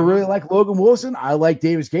 I really like Logan Wilson. I like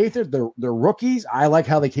Davis Gaither. They're rookies. I like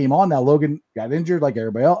how they came on. Now Logan got injured like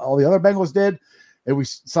everybody else, all the other Bengals did. And we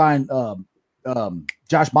signed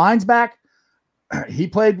Josh Bynes back. He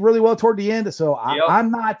played really well toward the end. So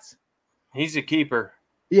I'm not. He's a keeper.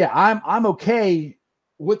 Yeah, I'm okay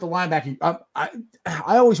with the linebacking.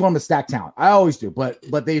 I always want them to stack talent. I always do.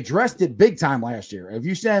 But they addressed it big time last year. If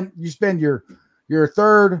you spend your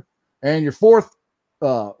 3rd and your 4th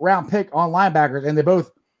round pick on linebackers, and they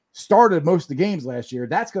both started most of the games last year,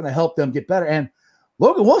 that's going to help them get better. And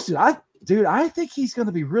Logan Wilson, I think he's going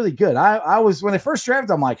to be really good. I was, when they first drafted,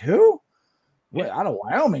 I'm like, who? Yeah, out of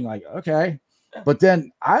Wyoming, like, okay. But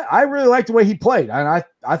then I really like the way he played. And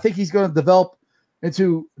I think he's going to develop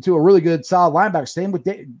into a really good, solid linebacker. Same with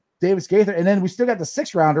Davis Gaither. And then we still got the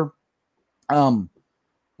 6th rounder. What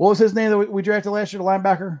was his name that we drafted last year, the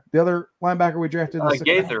linebacker? The other linebacker we drafted?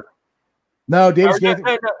 Gaither. No, Davis Gaither.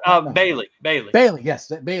 Bailey. Bailey,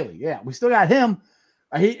 yes, Bailey. Yeah, we still got him.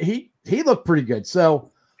 He looked pretty good.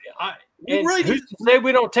 So, who's to say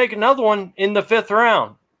we don't take another one in the 5th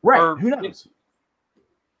round? Right? Who knows?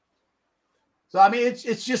 So I mean,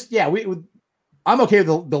 it's just I'm okay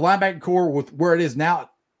with the linebacking core with where it is now.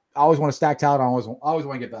 I always want to stack talent. I always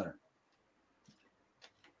want to get better.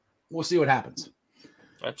 We'll see what happens.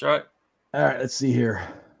 That's right. All right, let's see here.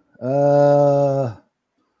 By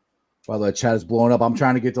the way, chat is blowing up. I'm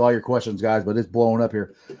trying to get to all your questions, guys, but it's blowing up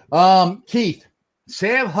here. Keith,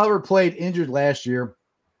 Sam Hubbard played injured last year,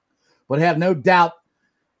 but have no doubt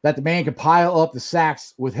that the man can pile up the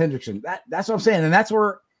sacks with Hendrickson. That's what I'm saying, and that's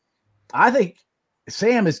where I think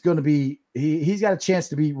Sam is going to be. He's got a chance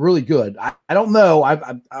to be really good. I don't know.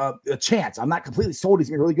 A chance. I'm not completely sold he's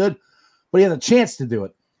going to be really good, but he has a chance to do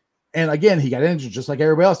it. And again, he got injured just like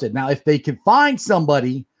everybody else did. Now, if they can find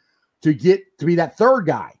somebody to be that 3rd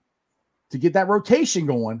guy, to get that rotation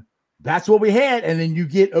going, that's what we had. And then you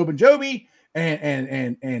get Ogunjobi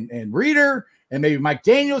and Reeder and maybe Mike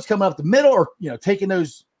Daniels coming up the middle, or taking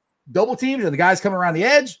those double teams and the guys coming around the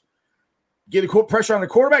edge. get a pressure on the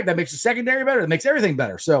quarterback. That makes the secondary better. It makes everything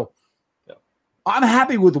better. So I'm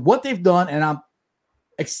happy with what they've done, and I'm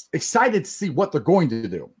excited to see what they're going to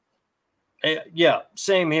do. Yeah,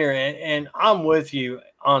 same here. And I'm with you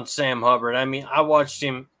on Sam Hubbard. I mean, I watched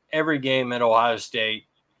him every game at Ohio State.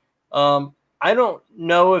 I don't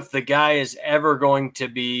know if the guy is ever going to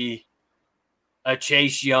be a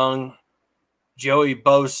Chase Young, Joey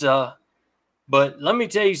Bosa, but let me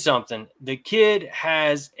tell you something. The kid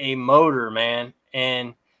has a motor, man,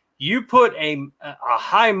 and you put a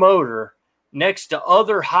high motor next to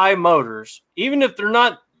other high motors, even if they're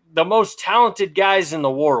not the most talented guys in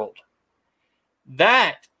the world,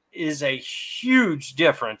 that is a huge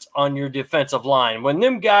difference on your defensive line. When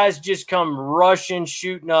them guys just come rushing,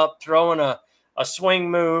 shooting up, throwing a swing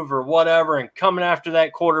move or whatever and coming after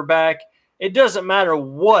that quarterback, it doesn't matter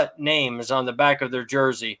what name is on the back of their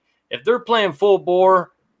jersey. If they're playing full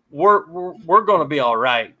bore, we're going to be all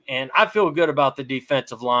right. And I feel good about the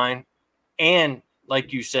defensive line. And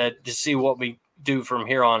like you said, to see what we do from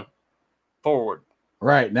here on forward.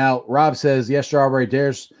 Right. Now, Rob says, yes, Strawberry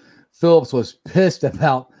Darius Phillips was pissed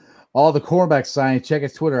about all the cornerback signings. Check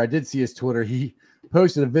his Twitter. I did see his Twitter. He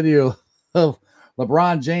posted a video of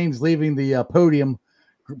LeBron James leaving the podium,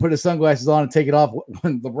 put his sunglasses on and take it off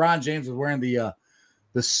when LeBron James was wearing the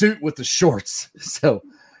suit with the shorts. So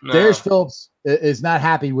Darius Phillips is not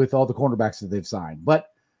happy with all the cornerbacks that they've signed. But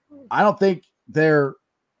I don't think they're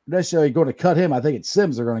necessarily going to cut him. I think it's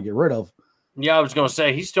Sims they're going to get rid of. Yeah, I was going to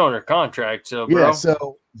say he's still under contract. So, bro. Yeah,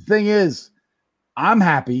 so the thing is, I'm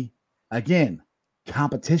happy. Again,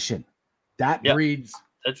 competition. That breeds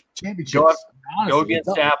championships. Go against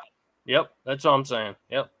Apple. Yep, that's what I'm saying.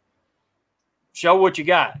 Yep. Show what you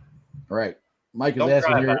got. Right. Mike is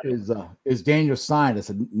asking here, is Daniel signed? I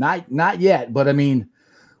said, not yet, but I mean,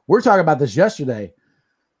 we're talking about this yesterday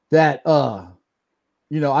that I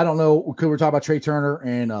don't know, because we're talking about Trey Turner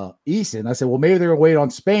and Eason. I said, well, maybe they're gonna wait on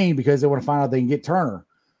Spain because they want to find out they can get Turner.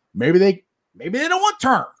 Maybe they don't want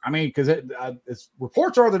Turner. I mean, because it's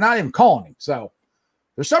reports are they're not even calling him. So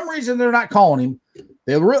there's some reason they're not calling him.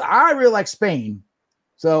 I really like Spain.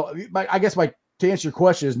 So I guess to answer your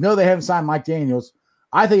question is no, they haven't signed Mike Daniels.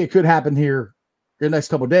 I think it could happen here in the next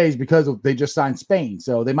couple of days because they just signed Spain.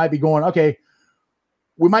 So they might be going, okay,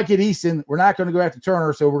 we might get Easton. We're not going to go after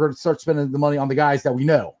Turner, so we're going to start spending the money on the guys that we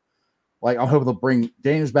know. Like I'm hoping they'll bring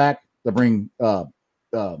Daniels back. They'll bring the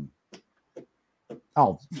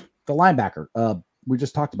linebacker. We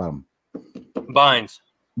just talked about him. Bynes.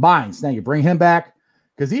 Thank you. Bring him back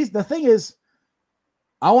because the thing is,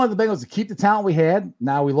 I wanted the Bengals to keep the talent we had.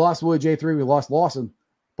 Now we lost Willie J3, we lost Lawson,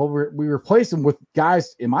 but we replaced them with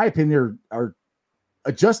guys, in my opinion, are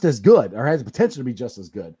just as good or has the potential to be just as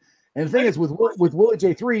good. And the thing is, with Willie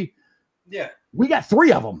J3, we got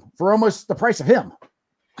 3 of them for almost the price of him.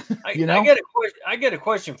 I get a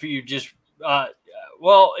question for you. Just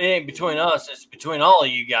well, it ain't between us; it's between all of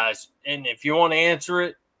you guys. And if you want to answer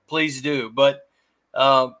it, please do. But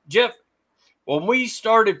Jeff, when we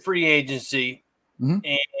started free agency,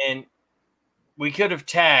 and we could have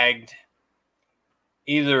tagged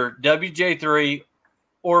either WJ3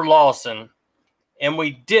 or Lawson, and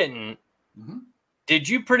we didn't. Did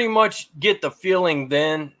you pretty much get the feeling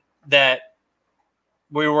then that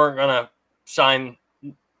we weren't going to sign?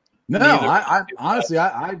 No, I honestly,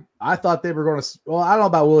 I thought they were going to. Well, I don't know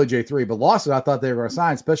about Willie J3, but Lawson, I thought they were going to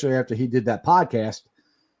sign, especially after he did that podcast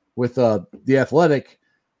with The Athletic,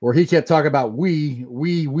 where he kept talking about we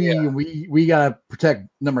got to protect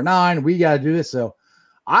number 9. We got to do this. So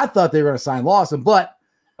I thought they were going to sign Lawson, but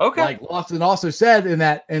like Lawson also said in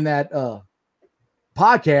that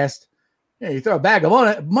podcast, you throw a bag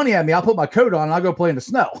of money at me, I'll put my coat on and I'll go play in the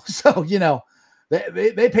snow. So,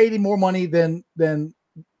 they paid him more money than the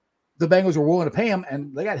Bengals were willing to pay him.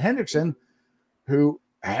 And they got Hendrickson, who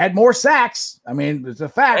had more sacks. I mean, it's a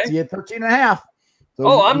fact. He had 13 and a half.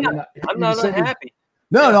 So I'm not unhappy.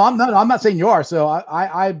 No, I'm not saying you are. So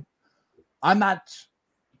I'm not.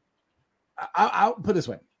 I'll put it this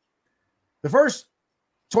way. The first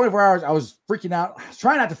 24 hours, I was freaking out. I was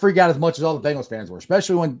trying not to freak out as much as all the Bengals fans were,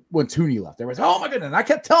 especially when Tooney left. They was, oh my goodness. And I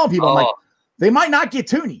kept telling people, I'm like, they might not get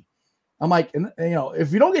Tooney. I'm like,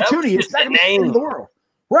 if you don't get Tooney, it's not going to be the end of the world.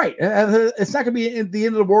 Right. And it's not going to be the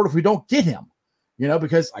end of the world if we don't get him,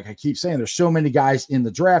 because like I keep saying, there's so many guys in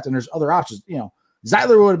the draft and there's other options.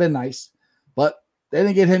 Zeitler would have been nice, but they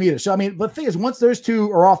didn't get him either. So, I mean, but the thing is, once those 2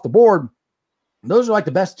 are off the board, those are like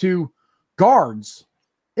the best 2 guards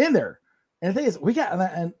in there. And the thing is,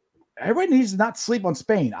 and everybody needs to not sleep on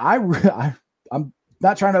Spain. I'm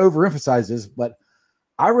not trying to overemphasize this, but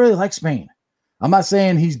I really like Spain. I'm not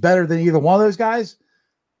saying he's better than either one of those guys,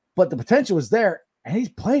 but the potential is there, and he's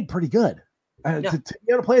played pretty good. To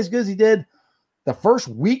be able to play as good as he did the first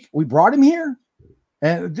week we brought him here.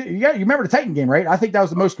 And you remember the Titan game, right? I think that was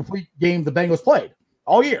the most complete game the Bengals played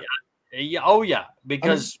all year. Yeah. Oh, yeah.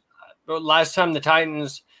 Because last time the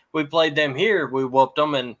Titans, we played them here, we whooped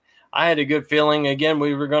them, and I had a good feeling, again,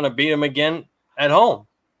 we were going to beat them again at home.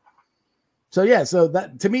 So, yeah, so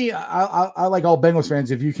that to me, I like all Bengals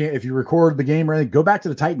fans, if you record the game or anything, go back to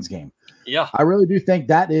the Titans game. Yeah. I really do think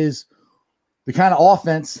that is the kind of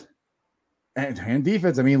offense and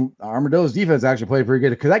defense. I mean, Armadillo's defense actually played pretty good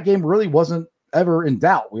because that game really wasn't ever in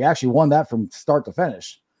doubt. We actually won that from start to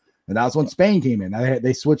finish. And that was when Spain came in.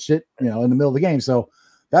 They switched it, in the middle of the game. So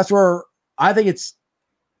that's where I think it's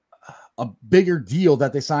a bigger deal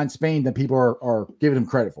that they signed Spain than people are giving him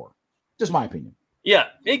credit for. Just my opinion. Yeah,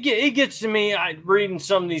 it gets to me. I reading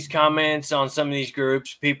some of these comments on some of these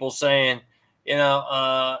groups, people saying,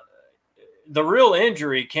 the real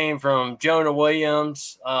injury came from Jonah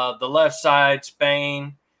Williams, the left side,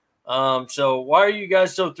 Spain. So why are you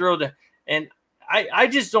guys so thrilled? And I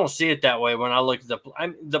just don't see it that way when I look at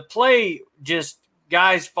the play. Just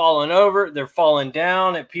guys falling over, they're falling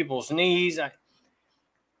down at people's knees.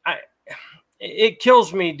 It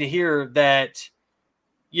kills me to hear that.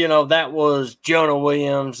 That was Jonah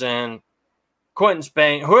Williams and Quentin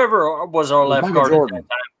Spain, whoever was our left guard at that time.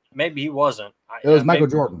 Maybe he wasn't. It was Michael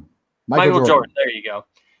Jordan. Michael Jordan. There you go.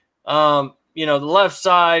 The left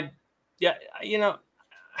side. Yeah,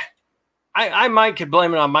 I might could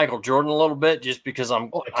blame it on Michael Jordan a little bit just because I'm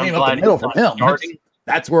glad he's not starting.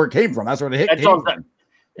 That's where it came from. That's where the hit came from.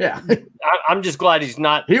 Yeah. I'm just glad he's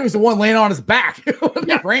not. He was the one laying on his back.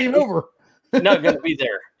 Ran him over. Not going to be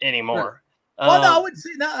there anymore. Well, no,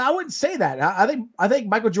 I wouldn't say that. I think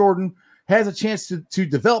Michael Jordan has a chance to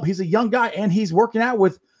develop. He's a young guy, and he's working out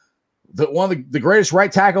with one of the greatest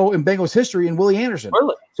right tackle in Bengals history in Willie Anderson.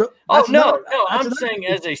 Really? So, I'm saying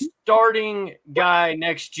as a starting guy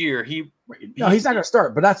next year, he's not going to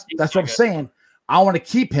start. But that's what I'm saying. I want to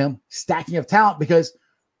keep him stacking of talent because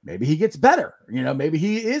maybe he gets better. Maybe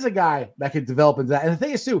he is a guy that could develop into that. And the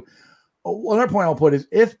thing is, too, another point I'll put is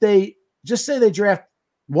if they just say they draft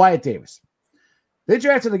Wyatt Davis, they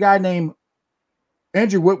drafted a guy named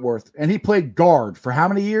Andrew Whitworth, and he played guard for how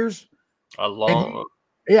many years?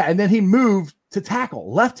 And then he moved to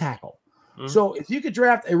left tackle. Mm-hmm. So if you could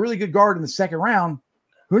draft a really good guard in the second round,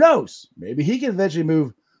 who knows? Maybe he can eventually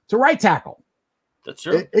move to right tackle. That's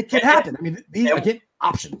true. It can happen. I mean, these are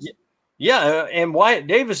options. Yeah, and Wyatt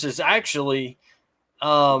Davis is actually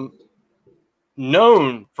known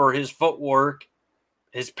for his footwork,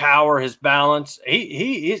 his power, his balance.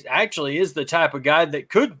 He is the type of guy that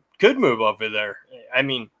could move over there. I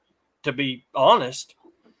mean, to be honest.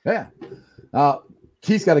 Yeah.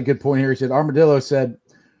 Keith's got a good point here. He said Armadillo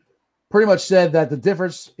pretty much said that the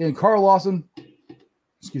difference in Carl Lawson,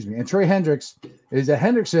 and Trey Hendricks is that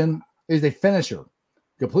Hendrickson is a finisher,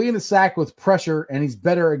 completing the sack with pressure, and he's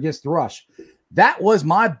better against the rush. That was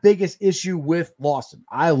my biggest issue with Lawson.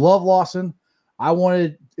 I love Lawson.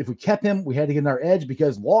 If we kept him, we had to get another edge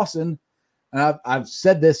because Lawson, and I've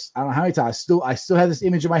said this, I don't know how many times, I still have this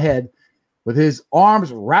image in my head with his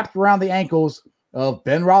arms wrapped around the ankles of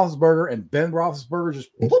Ben Roethlisberger, and Ben Roethlisberger just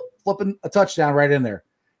flipping a touchdown right in there.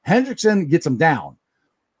 Hendrickson gets him down.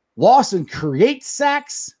 Lawson creates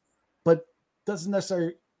sacks, but doesn't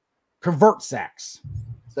necessarily convert sacks.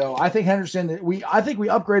 So I think I think we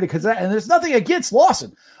upgraded because and there's nothing against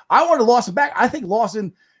Lawson. I wanted Lawson back. I think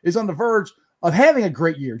Lawson is on the verge of having a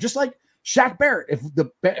great year, just like Shaq Barrett. If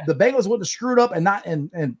the Bengals wouldn't have screwed up and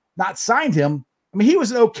not signed him, I mean, he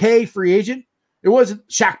was an okay free agent. It wasn't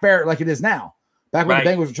Shaq Barrett like it is now. Back when the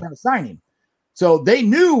Bengals were trying to sign him, so they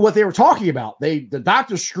knew what they were talking about. The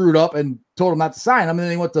doctors screwed up and told him not to sign him, and then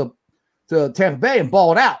they went to Tampa Bay and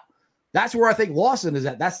balled out. That's where I think Lawson is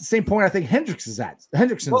at. That's the same point I think Hendrickson is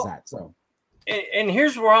at. So, and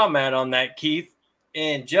here's where I'm at on that, Keith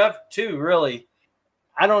and Jeff too. Really,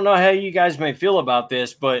 I don't know how you guys may feel about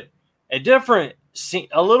this, but a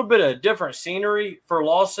little bit of different scenery for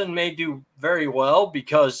Lawson may do very well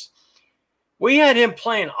because we had him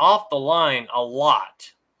playing off the line a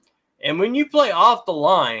lot. And when you play off the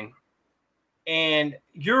line and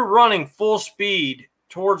you're running full speed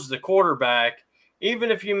towards the quarterback,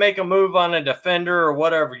 even if you make a move on a defender or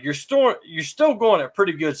whatever, you're still going at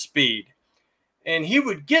pretty good speed. And he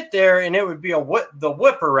would get there, and it would be the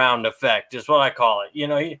whip around effect is what I call it.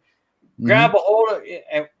 He grab a hold of it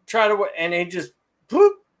and try to, and he just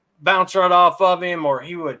bounce right off of him, or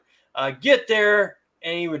he would get there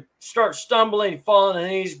and he would start stumbling, fall on his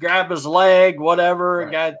knees, grab his leg, whatever,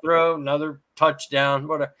 guy throw another touchdown,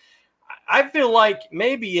 whatever. I feel like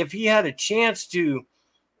maybe if he had a chance to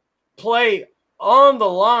play on the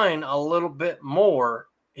line a little bit more,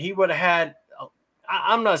 he would have had.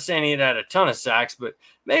 I'm not saying he'd had a ton of sacks, but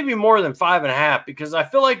maybe more than 5.5. Because I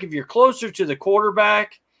feel like if you're closer to the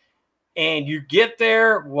quarterback and you get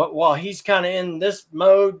there while he's kind of in this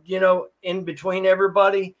mode, in between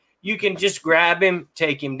everybody, you can just grab him,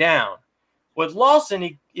 take him down. With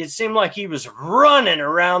Lawson, it seemed like he was running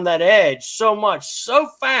around that edge so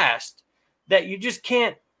fast that you just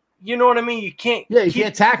can't. You know what I mean? You can't. Yeah, you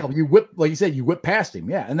can't tackle him. You whip, like you said, you whip past him.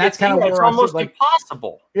 Yeah, and that's kind of where it's almost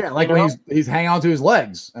impossible. Yeah, like when he's hanging on to his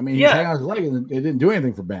legs. I mean, he's hanging on to his leg, and it didn't do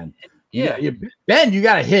anything for Ben. Ben, you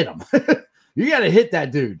got to hit him. You got to hit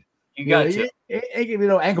that dude. You got to.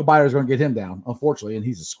 Ankle biter is going to get him down, unfortunately, and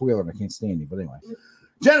he's a squealer, and I can't stand him. But anyway,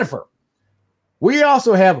 Jennifer, we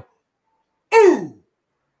also have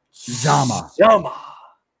Zama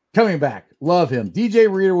coming back. Love him.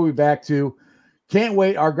 DJ Reader will be back too. Can't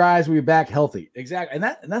wait. Our guys will be back healthy. Exactly. And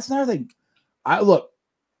that's another thing. I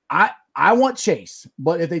want Chase,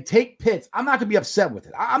 but if they take Pitts, I'm not gonna be upset with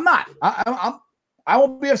it. I'm not. I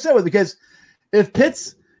won't be upset with it because if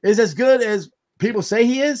Pitts is as good as people say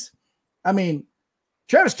he is, I mean,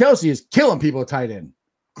 Travis Kelce is killing people at tight end.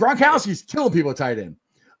 Gronkowski is killing people at tight end.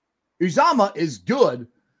 Uzama is good.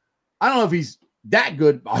 I don't know if he's that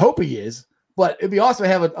good. I hope he is. But it'd be awesome to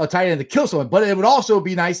have a tight end to kill someone. But it would also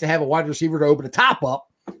be nice to have a wide receiver to open the top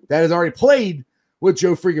up that has already played with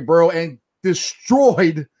Joe freaking Burrow and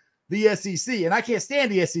destroyed the SEC. And I can't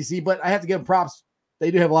stand the SEC, but I have to give them props.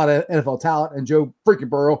 They do have a lot of NFL talent, and Joe freaking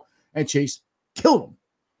Burrow and Chase killed them.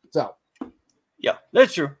 So, yeah,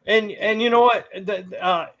 that's true. And you know what?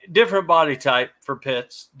 Different body type for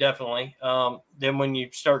Pitts, definitely. Than when you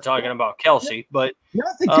start talking about Kelce. But the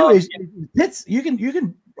other thing too is Pitts. You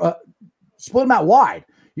can. Split them out wide.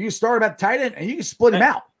 You can start him at tight end, and you can split him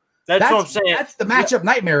out. That's what I'm saying. That's the matchup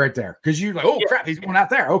nightmare right there. Because you're like, crap, he's going out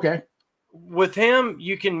there. Okay. With him,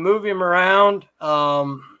 you can move him around.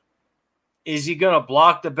 Is he going to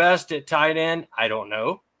block the best at tight end? I don't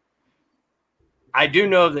know. I do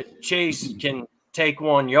know that Chase can take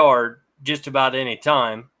 1 yard just about any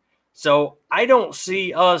time. So I don't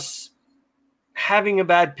see us having a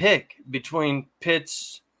bad pick between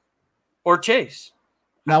Pitts or Chase.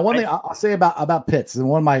 Now, one thing I'll say about Pitts, and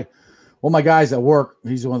one of my guys at work,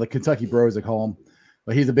 he's one of the Kentucky bros, they call him,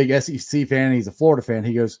 but he's a big SEC fan. He's a Florida fan.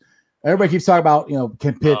 He goes, everybody keeps talking about,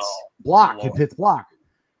 can Pitts block? Can Pitts block?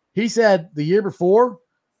 He said the year before,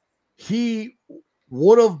 he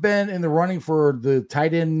would have been in the running for the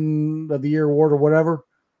tight end of the year award or whatever,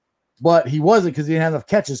 but he wasn't because he didn't have enough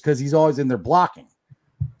catches because he's always in there blocking.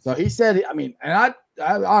 So he said, I mean, and I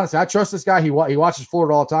honestly, I trust this guy. He watches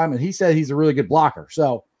Florida all the time, and he said he's a really good blocker.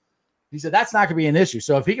 So he said that's not going to be an issue.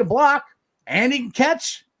 So if he can block and he can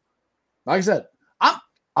catch, like I said, I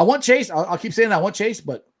want Chase. I'll keep saying that I want Chase,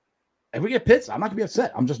 but if we get Pitts, I'm not going to be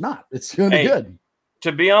upset. I'm just not. It's going to be good.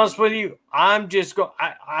 To be honest with you, I'm just going.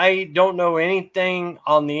 I don't know anything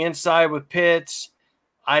on the inside with Pitts.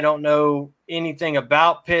 I don't know anything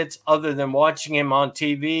about Pitts other than watching him on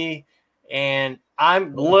TV, and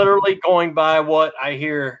I'm literally going by what I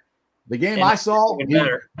hear. The game I saw,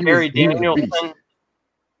 Gary Danielson.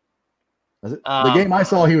 The game I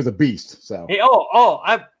saw, he was a beast. So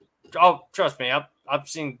trust me, I've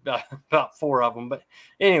seen about 4 of them. But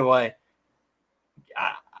anyway,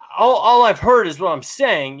 all I've heard is what I'm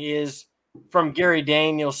saying is from Gary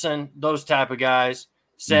Danielson, those type of guys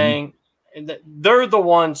saying that they're the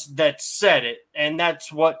ones that said it, and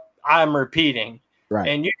that's what I'm repeating. Right.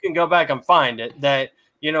 And you can go back and find it that,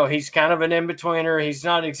 he's kind of an in-betweener. He's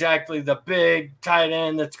not exactly the big tight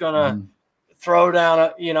end that's going to throw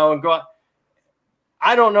down, and go.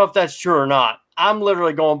 I don't know if that's true or not. I'm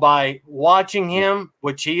literally going by watching him,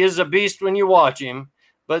 which he is a beast when you watch him,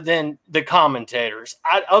 but then the commentators.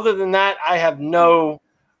 Other than that, I have no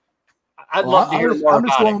 – I'd love to hear more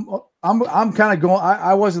about it. I'm kind of going –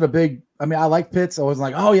 I wasn't a big – I mean, I like Pitts. I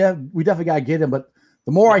wasn't like, oh, yeah, we definitely got to get him, but –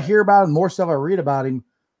 the more I hear about him, the more stuff I read about him,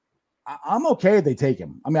 I'm okay if they take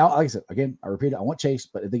him. I mean, like I said, again, I repeat it. I want Chase,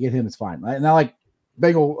 but if they get him, it's fine. And I like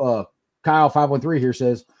Bengal Kyle 513 here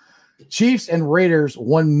says, Chiefs and Raiders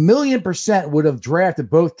 1,000,000% would have drafted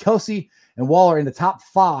both Kelce and Waller in the top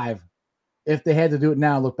 5 if they had to do it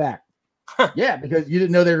now and look back. Yeah, because you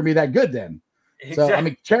didn't know they were going to be that good then. Exactly. So, I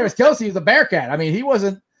mean, Travis Kelce is a Bearcat. I mean, he was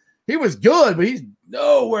good, but he's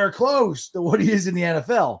nowhere close to what he is in the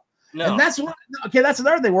NFL. No. And that's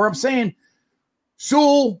another thing where I'm saying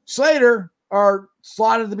Sewell, Slater are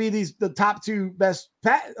slotted to be the top 2 best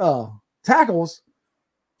tackles.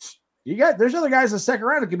 There's other guys in the second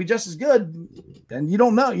round that could be just as good, and you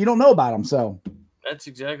don't know about them. So that's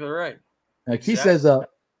exactly right. He says,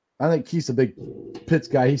 I think Keith's a big Pitts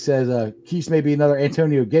guy. He says Keith may be another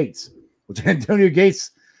Antonio Gates, which Antonio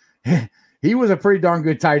Gates, he was a pretty darn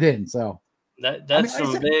good tight end. So that's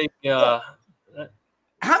some big. How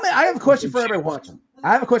many? I have a question for everybody watching.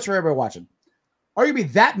 Are you gonna be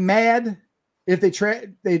that mad if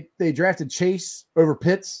they drafted Chase over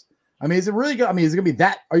Pitts? I mean, is it really good? I mean, is it gonna be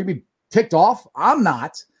that? Are you gonna be ticked off? I'm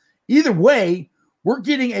not. Either way, we're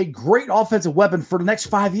getting a great offensive weapon for the next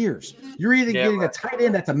 5 years. You're either getting a tight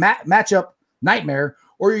end that's a matchup nightmare,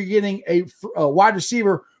 or you're getting a wide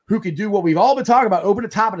receiver who can do what we've all been talking about, open the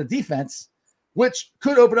top of the defense, which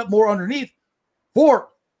could open up more underneath for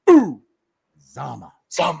Zama.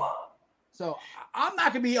 So I'm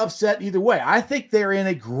not going to be upset either way. I think they're in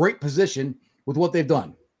a great position with what they've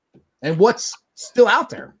done and what's still out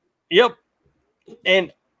there. Yep.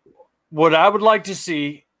 And what I would like to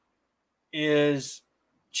see is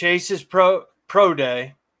Chase's pro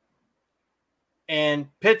day and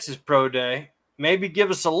Pitts' pro day. Maybe give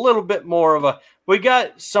us a little bit more of we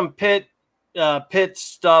got some Pitt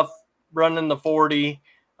stuff running the 40.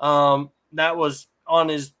 That was on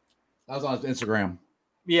his Instagram.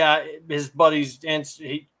 Yeah, his buddies, and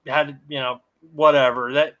he had,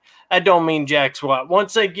 whatever. That don't mean jack squat.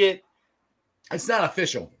 Once they get, it's not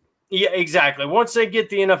official. Yeah, exactly. Once they get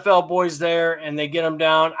the NFL boys there and they get them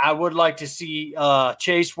down, I would like to see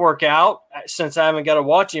Chase work out, since I haven't got to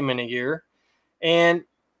watch him in a year, and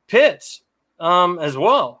Pitts as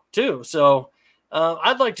well too. So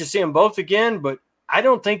I'd like to see them both again, but I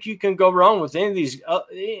don't think you can go wrong with any of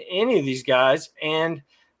these guys. And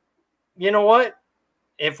you know what?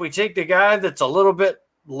 If we take the guy that's a little bit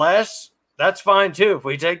less, that's fine too. If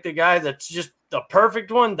we take the guy that's just the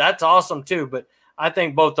perfect one, that's awesome too. But I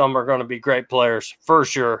think both of them are going to be great players for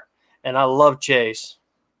sure. And I love Chase.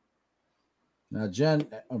 Now, Jen,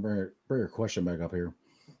 I'll bring your question back up here.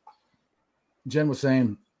 Jen was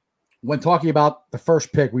saying, when talking about the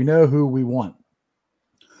first pick, we know who we want.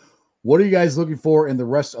 What are you guys looking for in the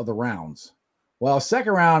rest of the rounds? Well,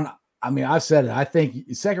 second round, I mean, I've said it. I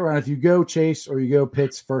think second round, if you go Chase or you go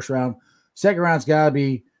Pitts first round, second round's got to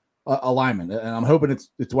be a lineman. And I'm hoping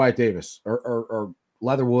it's Wyatt Davis or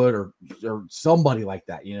Leatherwood or somebody like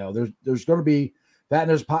that. There's going to be that, and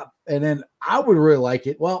there's pop. And then I would really like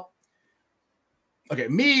it. Well, okay,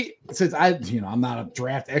 me, since I'm not a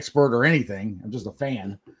draft expert or anything, I'm just a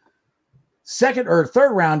fan. Second or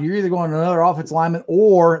third round, you're either going to another offensive lineman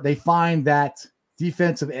or they find that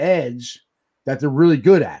defensive edge that they're really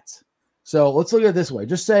good at. So let's look at it this way.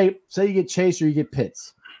 Just say you get Chase or you get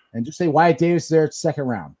Pitts, and just say Wyatt Davis there at second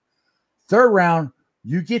round. Third round,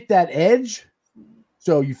 you get that edge.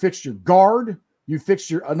 So you fixed your guard, you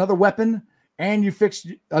fixed another weapon, and you fixed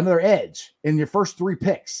another edge in your first 3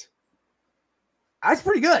 picks. That's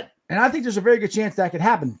pretty good. And I think there's a very good chance that could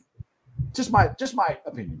happen. Just my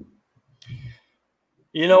opinion.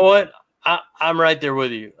 You know what? I'm right there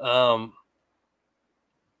with you.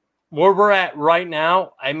 Where we're at right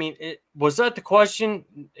now, I mean, was that the question?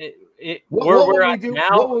 Where we're at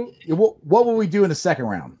now? What will we do in the second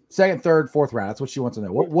round? Second, third, fourth round? That's what she wants to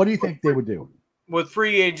know. What do you think they would do? With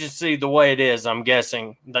free agency the way it is, I'm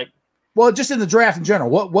guessing. Well, just in the draft in general,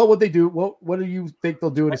 what would they do? What do you think they'll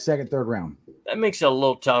do in the second, third round? That makes it a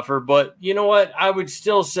little tougher, but you know what? I would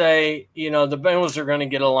still say, the Bengals are going to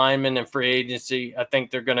get a lineman in free agency. I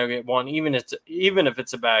think they're going to get one, even if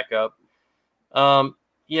it's a backup.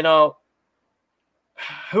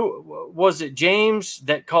 Who was it? James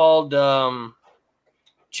that called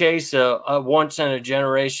Chase a once in a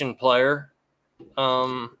generation player.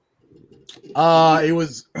 It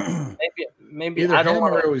was maybe either I don't him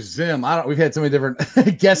want or it was Zim. We've had so many different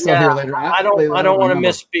guests on here later. I don't want to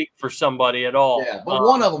misspeak for somebody at all. Yeah, but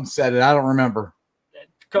one of them said it. I don't remember.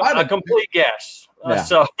 A complete guess. Yeah.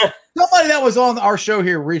 So somebody that was on our show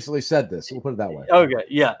here recently said this. We'll put it that way. Okay,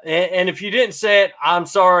 yeah. And if you didn't say it, I'm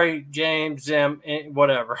sorry, James, Zim,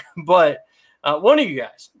 whatever. But one of you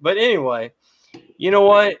guys. But anyway, you know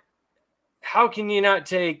what? How can you not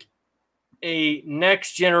take a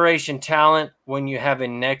next generation talent when you have a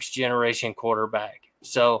next generation quarterback?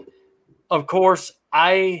 So, of course,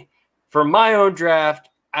 for my own draft,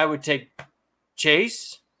 I would take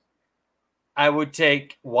Chase. I would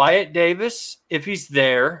take Wyatt Davis if he's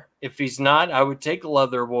there. If he's not, I would take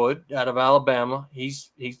Leatherwood out of Alabama.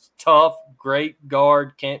 He's tough, great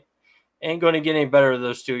guard. Ain't going to get any better than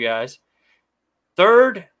those two guys.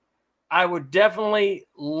 Third, I would definitely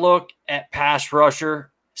look at pass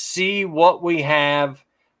rusher, see what we have,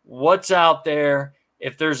 what's out there.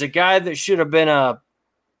 If there's a guy that should have been a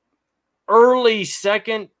early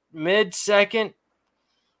second, mid second,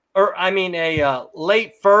 or a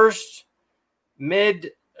late first,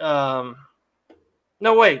 mid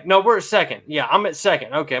No, wait. No, we're at second. Yeah, I'm at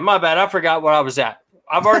second. Okay, my bad. I forgot what I was at.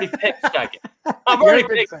 I've already picked second. I've already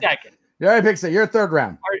picked second. You already picked second. You're third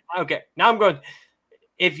round. Okay, now I'm going.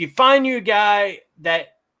 If you find you a guy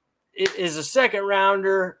that is a second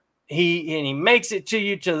rounder, he makes it to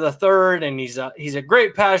you to the third, and he's a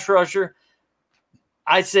great pass rusher.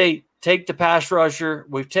 I say take the pass rusher.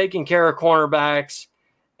 We've taken care of cornerbacks,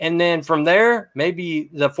 and then from there, maybe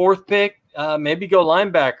the fourth pick. Maybe go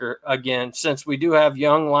linebacker again, since we do have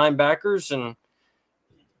young linebackers, and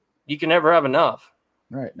you can never have enough.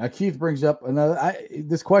 All right. Now, Keith brings up another.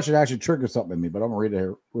 This question actually triggered something in me, but I'm going to read it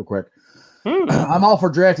here real quick. I'm all for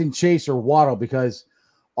drafting Chase or Waddle because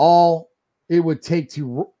all it would take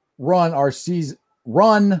to ruin our season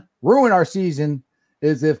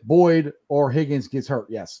is if Boyd or Higgins gets hurt.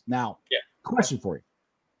 Yes. Now, question for you.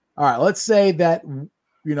 All right. Let's say that,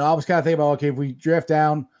 I was kind of thinking about, okay, if we draft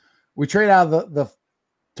down, we trade out of the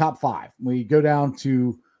top 5. We go down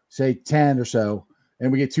to, say, 10 or so, and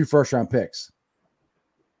we get 2 first-round picks.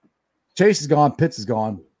 Chase is gone. Pitts is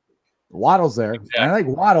gone. Waddle's there. Exactly. And I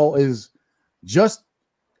think Waddle is just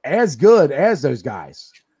as good as those guys.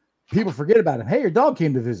 People forget about him. Hey, your dog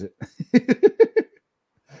came to visit.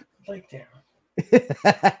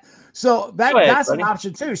 So that's buddy. An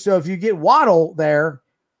option, too. So if you get Waddle there,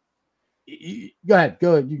 go ahead.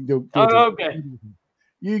 You can go. Okay.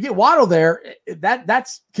 You get Waddle there,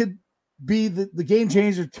 that's could be the game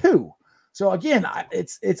changer too. So again,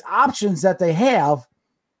 it's options that they have,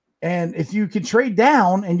 and if you can trade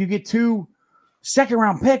down and you get 2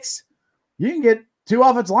 second-round picks, you can get 2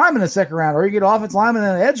 offensive linemen in the second round, or you get offensive linemen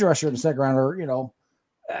and an edge rusher in the second round, or again,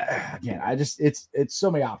 it's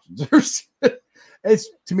so many options. It's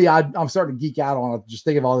to me, I'm starting to geek out on it. Just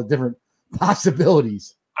think of all the different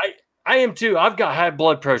possibilities. I am too. I've got high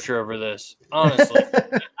blood pressure over this. Honestly,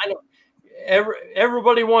 I don't.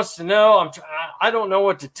 Everybody wants to know. I don't know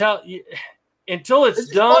what to tell you until it's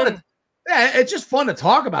done. It's just fun to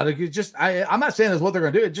talk about it. It's just I'm not saying that's what they're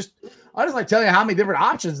going to do. I just like telling you how many different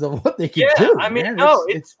options of what they can do. I mean, man.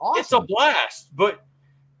 It's awesome. It's a blast, but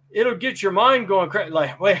it'll get your mind going crazy.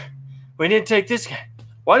 Like, wait, we didn't take this guy.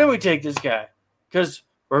 Why didn't we take this guy? Because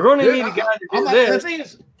we're going to need a guy to do this. The thing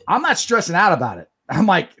is, I'm not stressing out about it. I'm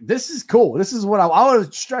like, this is cool. This is what I would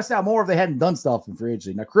have stressed out more if they hadn't done stuff in free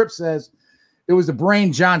agency. Now, Cripps says it was the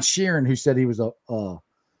brain John Sheeran who said he was a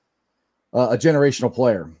generational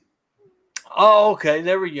player. Oh, okay.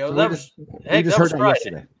 There we go. So that was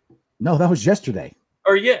yesterday. No, that was yesterday.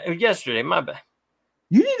 Or yesterday. My bad.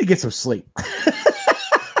 You need to get some sleep.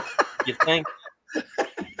 You think?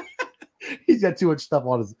 He's got too much stuff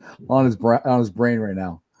on his brain right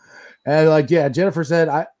now. And Jennifer said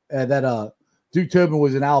that Duke Tobin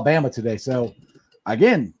was in Alabama today. So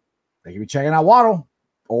again, they could be checking out Waddle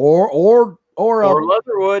or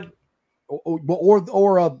Leatherwood or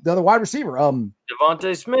the other wide receiver.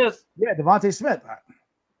 Devontae Smith. Yeah, Devontae Smith.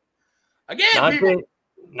 Again,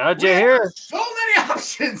 Najee Harris. So many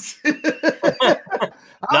options.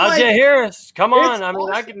 Najee Harris. Come on. I mean,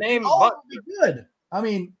 I can name. Good. I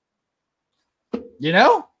mean,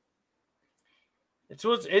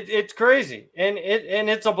 It's crazy, and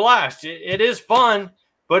it's a blast. It is fun,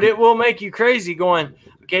 but it will make you crazy. Going,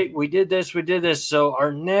 okay, we did this, so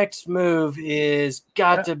our next move is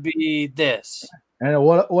got to be this. And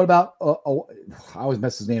what about? I always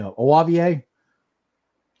mess his name up. Olave.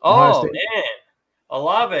 Oh man,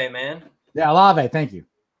 Olave, man. Yeah, Olave. Thank you.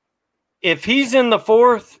 If he's in the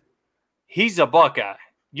 4th, he's a Buckeye.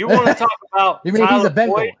 You want to talk about? You mean Tyler he's a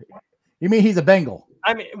Bengal? Boyd? You mean he's a Bengal?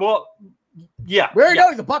 I mean, well. Yeah. We already know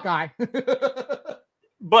he's a Buckeye.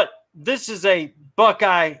 But this is a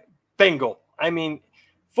Buckeye Bengal. I mean,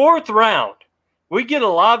 4th round, we get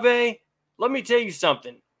Olave. Let me tell you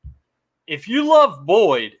something. If you love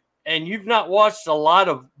Boyd and you've not watched a lot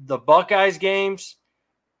of the Buckeyes games,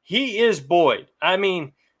 he is Boyd. I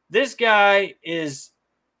mean, this guy is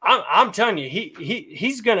I'm telling you,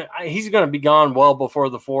 he's gonna be gone well before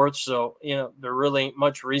the 4th. So, there really ain't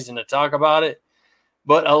much reason to talk about it.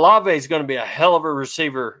 But Olave is going to be a hell of a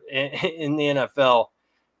receiver in the NFL.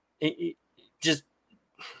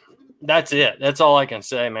 That's it. That's all I can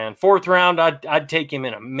say, man. 4th round, I'd take him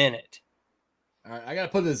in a minute. All right, I got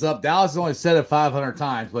to put this up. Dallas has only said it 500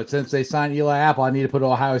 times, but since they signed Eli Apple, I need to put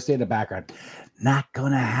Ohio State in the background. Not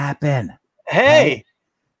going to happen. Hey.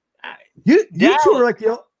 You two are like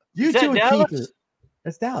you two and Dallas? Keith.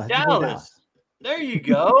 That's Dallas. Dallas. There you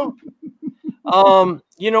go.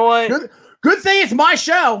 You know what? Good thing it's my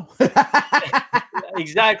show.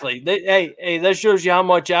 Exactly. Hey, that shows you how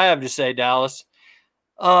much I have to say, Dallas.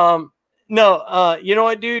 No, you know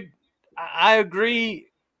what, dude? I agree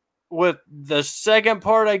with the second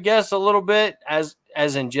part, I guess, a little bit as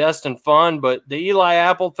in jest and fun, but the Eli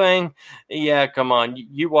Apple thing, yeah, come on.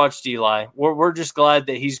 You watched Eli. We're just glad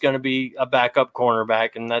that he's going to be a backup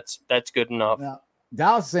cornerback, and that's good enough. Now,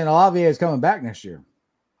 Dallas is saying Olave is coming back next year.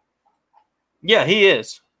 Yeah, he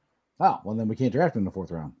is. Oh, well, then we can't draft him in the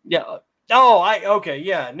 4th round. Yeah. Oh, okay.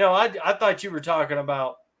 Yeah. No, I thought you were talking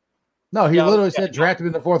about. No, he literally said draft him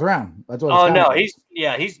in the 4th round. That's what. Oh no,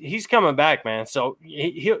 he's coming back, man. So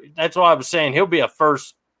he that's why I was saying he'll be a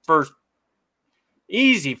first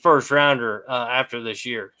easy first rounder after this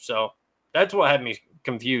year. So that's what had me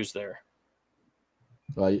confused there.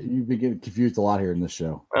 Well, you've been getting confused a lot here in this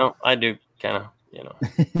show. Well, I do kind of,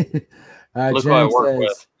 Look who I work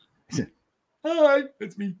with. Hi,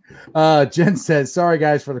 it's me. Jen says, sorry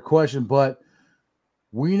guys for the question, but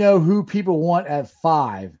we know who people want at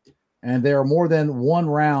 5, and there are more than one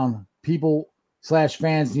round.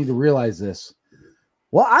 People/fans need to realize this.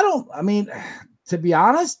 Well, to be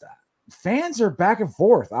honest, fans are back and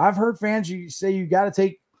forth. I've heard fans say you got to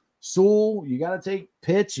take Sewell, you got to take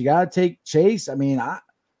Pitts, you got to take Chase. I mean,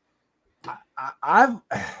 I've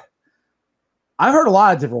heard a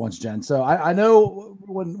lot of different ones, Jen. So I know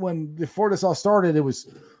when before this all started, it was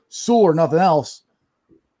Sewell or nothing else.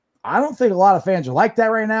 I don't think a lot of fans are like that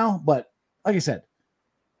right now. But like I said,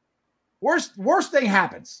 worst thing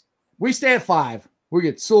happens. We stay at 5. We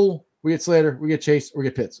get Sewell, we get Slater, we get Chase, we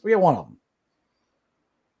get Pitts. We get one of them.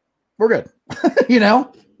 We're good.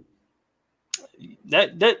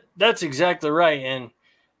 That's exactly right. And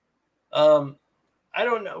I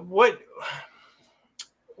don't know what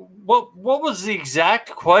was the exact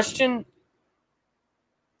question?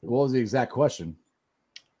 What was the exact question?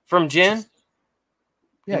 From Jen?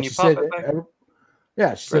 Yeah, she said,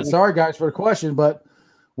 sorry guys for the question, but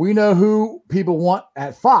we know who people want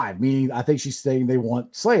at 5. Meaning, I think she's saying they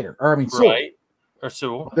want Slater, Sewell. Right, or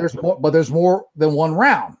Sewell. There's more than one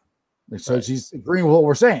round. So right. She's agreeing with what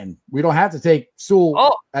we're saying. We don't have to take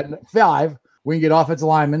Sewell at 5. We can get offensive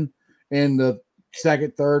linemen in the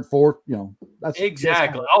 2nd, 3rd, 4th. That's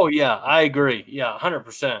exactly. Oh yeah, I agree. Yeah,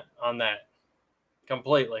 100% on that.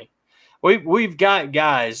 Completely. We've got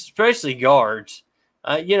guys, especially guards.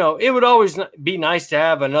 It would always be nice to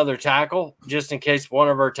have another tackle just in case one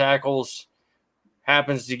of our tackles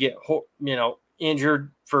happens to get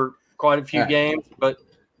injured for quite a few games. But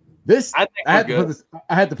I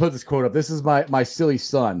had to put this quote up. This is my silly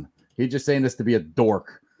son. He's just saying this to be a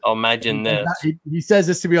dork. Oh, imagine this. He says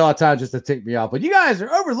this to me all the time just to tick me off. But you guys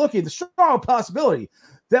are overlooking the strong possibility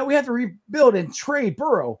that we have to rebuild and trade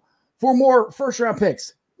Burrow for more first-round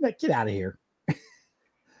picks. Get out of here.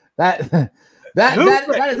 Who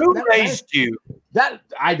raised you? That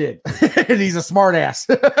I did. He's a smart ass.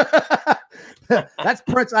 That's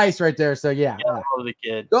Prince Ice right there. So yeah. The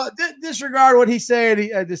kid. Disregard what he's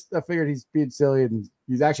saying. I figured he's being silly and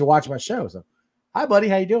he's actually watching my show. So, hi, buddy.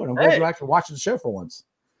 How you doing? I'm glad you're actually watching the show for once.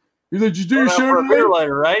 He's like, "Did you do your show today?" Beer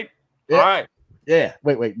later, right? Yeah. All right. Yeah.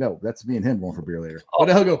 Wait. No, that's me and him going for beer later. What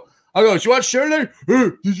the hell? I go. Did you watch the show today?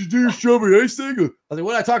 Hey, did you do your strawberry ice thing? I was like,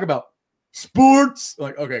 what did I talk about? Sports. I'm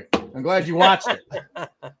like, okay. I'm glad you watched it. All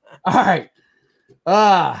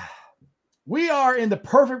right. We are in the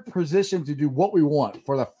perfect position to do what we want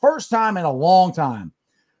for the first time in a long time.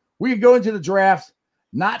 We can go into the draft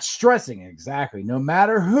not stressing exactly, no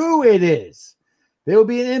matter who it is. They will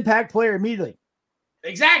be an impact player immediately.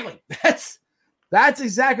 Exactly. That's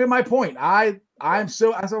exactly my point. I'm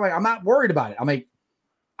not worried about it. I mean,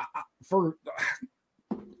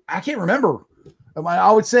 I can't remember.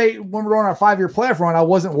 I would say when we're on our 5-year playoff run, I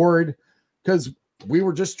wasn't worried because we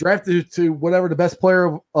were just drafted to whatever the best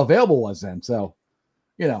player available was then. So,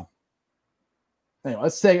 Anyway,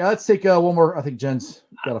 let's take one more. I think Jen's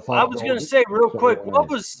got a follow. I was going to say real quick, what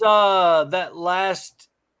was that last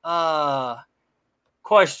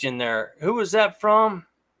question there? Who was that from?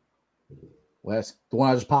 The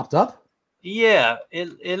one I just popped up? Yeah,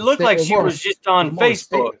 it looked like she was just on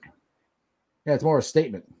Facebook. Yeah, it's more a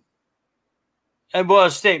statement. It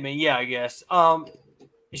was a statement, yeah, I guess.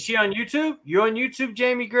 Is she on YouTube? You on YouTube,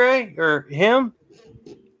 Jamie Gray, or him?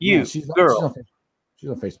 She's on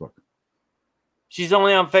Facebook. She's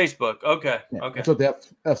only on Facebook. Okay, yeah, okay. That's what the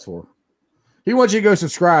F's for. He wants you to go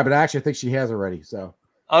subscribe, but I actually think she has already. So.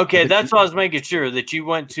 Okay, that's why I was making sure that you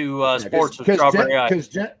went to Sports with Strawberry Ice. Because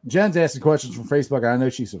Jen's asking questions from Facebook, and I know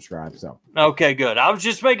she subscribed. So. Okay, good. I was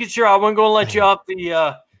just making sure I wasn't going to let you off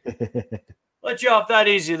let you off that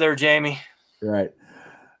easy there, Jamie. Right.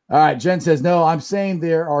 All right. Jen says, no, I'm saying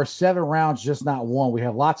there are 7 rounds, just not one. We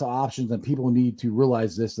have lots of options, and people need to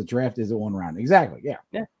realize this. The draft isn't 1 round. Exactly. Yeah.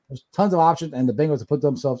 There's tons of options, and the Bengals have put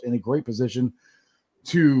themselves in a great position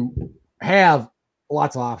to have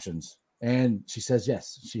lots of options. And she says,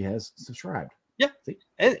 yes, she has subscribed. Yeah.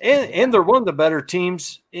 And they're one of the better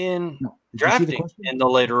teams in drafting in the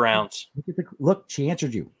later rounds. Look, she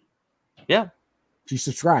answered you. Yeah. She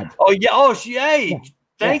subscribed. Oh, yeah. Oh,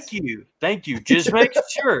 thank you. Thank you. Just make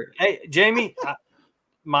sure. Hey, Jamie,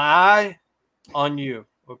 my eye on you.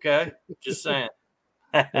 Okay. Just saying.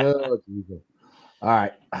 Oh, all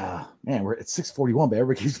right. Man, we're at 6:41, but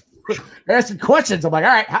everybody keeps asking questions. I'm like,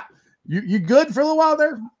 all right, you good for a little while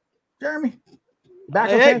there, Jeremy? Back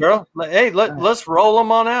hey, bro. Hey, let's roll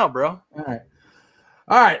them on out, bro. All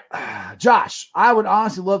right. Josh, I would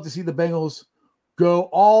honestly love to see the Bengals go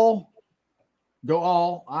all.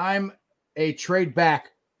 I'm a trade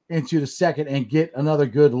back into the second and get another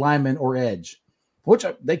good lineman or edge, which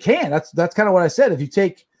they can. That's kind of what I said. If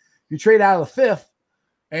you trade out of the fifth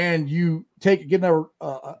and you get another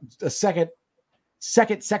a second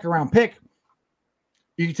round pick,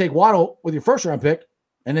 you can take Waddle with your first round pick,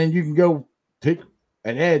 and then you can go take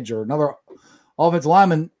an edge or another offensive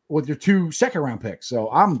lineman with your 2 second round picks. So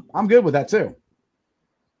I'm good with that too.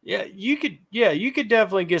 Yeah, you could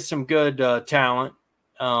definitely get some good talent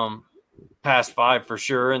past 5 for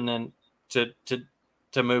sure, and then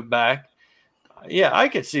to move back. Yeah, I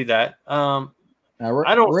could see that. I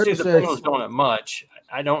don't see the Bengals doing it much.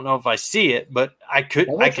 I don't know if I see it, but I could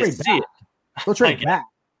see it. They'll trade back.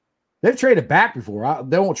 They've traded back before.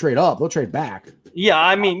 They won't trade up. They'll trade back. Yeah,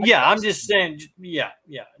 I mean, I'm just saying. Yeah,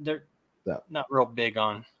 they're not real big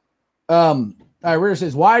on. All right, Ritter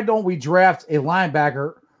says, why don't we draft a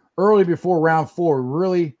linebacker early before round 4?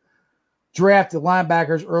 Really draft the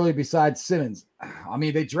linebackers early besides Simmons. I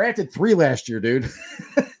mean, they drafted 3 last year, dude.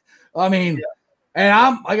 I mean, and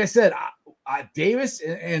I'm like I said, Davis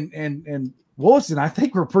and Wilson, I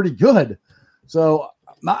think we're pretty good. So,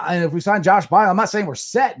 and if we sign Josh Bynum, I'm not saying we're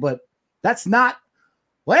set, but that's not.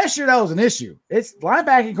 Last year that was an issue. It's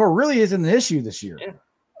linebacking core really isn't an issue this year. Yeah.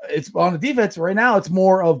 It's on the defense right now. It's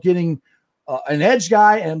more of getting an edge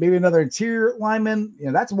guy and maybe another interior lineman.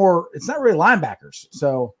 That's more. It's not really linebackers.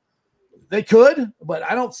 So they could, but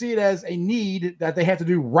I don't see it as a need that they have to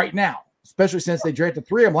do right now, especially since they drafted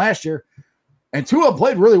 3 of them last year, and 2 of them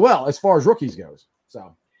played really well as far as rookies goes.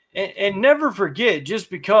 So. And never forget, just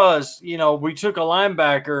because, we took a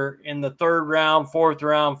linebacker in the 3rd round, 4th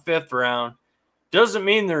round, 5th round, doesn't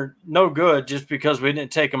mean they're no good just because we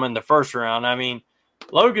didn't take them in the 1st round. I mean,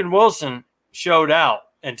 Logan Wilson showed out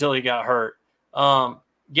until he got hurt.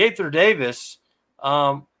 Gaither Davis,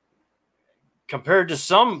 compared to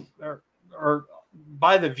some or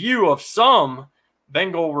by the view of some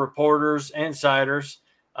Bengal reporters, insiders,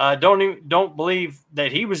 don't believe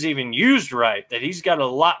that he was even used right, that he's got a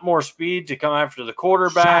lot more speed to come after the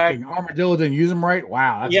quarterback. Shocking. Armadillo didn't use him right.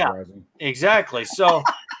 Wow. That's surprising. Exactly. So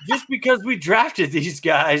just because we drafted these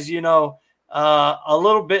guys, a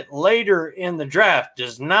little bit later in the draft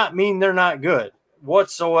does not mean they're not good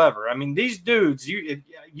whatsoever. I mean, these dudes,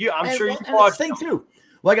 I'm sure you watched thing too.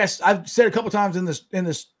 Like I've said a couple times in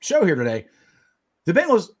this show here today, the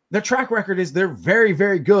Bengals, their track record is they're very,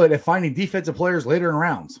 very good at finding defensive players later in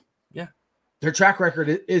rounds. Yeah. Their track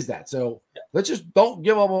record is that. So let's just don't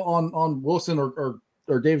give up on Wilson or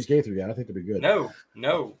Davis Gaither yet. I think they'll be good. No.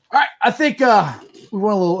 All right. I think we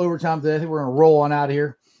went a little overtime today. I think we're going to roll on out of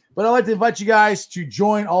here. But I'd like to invite you guys to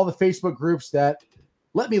join all the Facebook groups that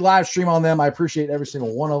let me live stream on them. I appreciate every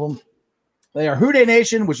single one of them. They are Houday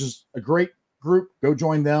Nation, which is a great group. Go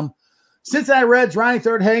join them. Cincinnati Reds, rounding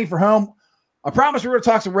third, heading for home. I promise we're going to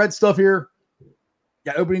talk some Red stuff here.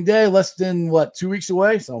 Got opening day less than 2 weeks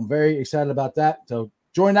away, so I'm very excited about that. So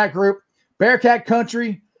join that group. Bearcat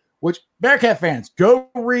Country, which Bearcat fans, go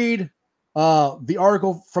read the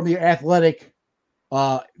article from The Athletic,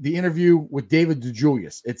 the interview with David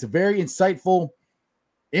DeJulius. It's a very insightful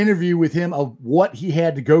interview with him of what he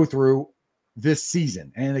had to go through this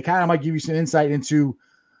season, and it kind of might give you some insight into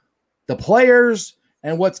the players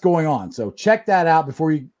and what's going on. So check that out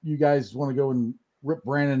before you guys want to go and rip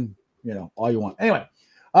Brandon, all you want. Anyway,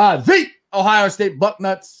 the Ohio State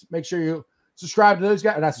Bucknuts. Make sure you subscribe to those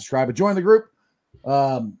guys. Not subscribe, but join the group.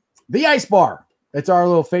 The Ice Bar. It's our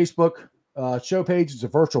little Facebook show page. It's a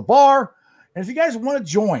virtual bar. And if you guys want to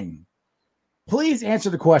join, please answer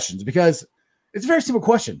the questions, because it's a very simple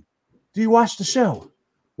question. Do you watch the show?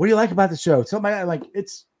 What do you like about the show? Something like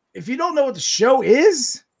it's, if you don't know what the show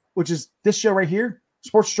is, which is this show right here,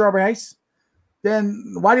 Sports Strawberry Ice,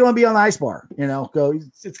 then why do you want to be on the Ice Bar?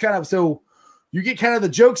 It's kind of, so you get kind of the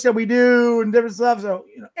jokes that we do and different stuff. So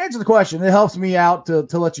answer the question. It helps me out to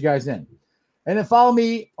let you guys in. And then follow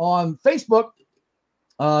me on Facebook.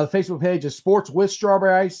 The Facebook page is Sports with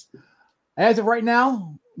Strawberry Ice. As of right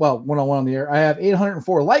now, well, one-on-one on the air, I have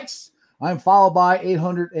 804 likes. I'm followed by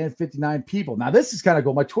 859 people. Now, this is kind of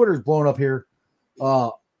cool. My Twitter's blown up here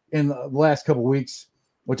in the last couple weeks,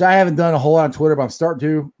 which I haven't done a whole lot on Twitter, but I'm starting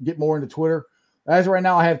to get more into Twitter. As of right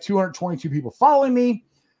now, I have 222 people following me.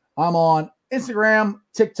 I'm on Instagram,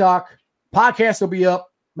 TikTok. Podcast will be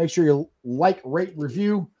up. Make sure you like, rate,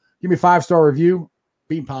 review. Give me a 5-star review.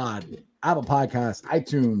 BeanPod, Apple Podcasts,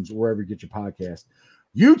 iTunes, wherever you get your podcast.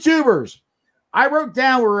 YouTubers. I wrote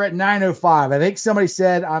down we're at 905. I think somebody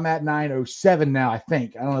said I'm at 907 now, I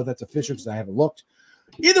think. I don't know if that's official because I haven't looked.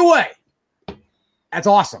 Either way, that's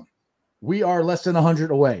awesome. We are less than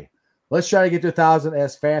 100 away. Let's try to get to 1,000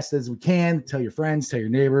 as fast as we can. Tell your friends, tell your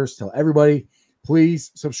neighbors, tell everybody.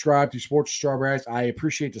 Please subscribe to Sports Strawberries. I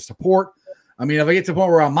appreciate the support. I mean, if I get to the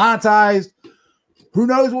point where I'm monetized, who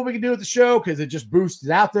knows what we can do with the show because it just boosts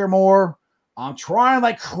it out there more. I'm trying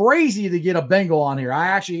like crazy to get a Bengal on here. I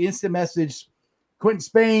actually instant messaged Quentin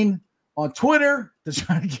Spain on Twitter to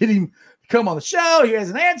try to get him to come on the show. He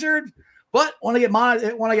hasn't answered, but when I get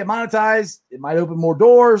monetized, it might open more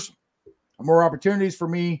doors, more opportunities for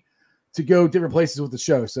me to go different places with the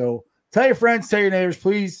show. So tell your friends, tell your neighbors,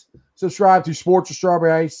 please subscribe to Sports with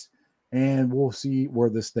Strawberry Ice, and we'll see where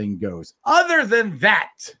this thing goes. Other than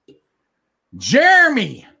that,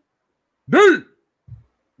 Jeremy, dude,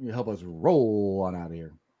 you help us roll on out of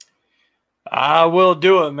here. I will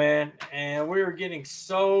do it, man. And we are getting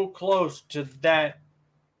so close to that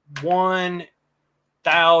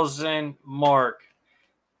 1,000 mark.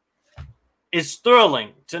 It's thrilling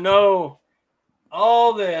to know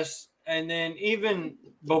all this. And then even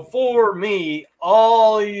before me,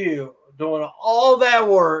 all of you doing all that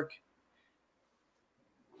work,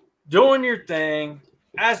 doing your thing,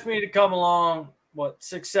 asked me to come along,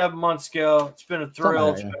 6-7 months ago. It's been a thrill.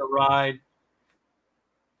 It's been a ride.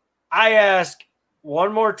 I ask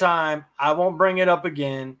one more time, I won't bring it up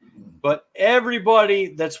again, but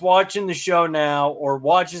everybody that's watching the show now or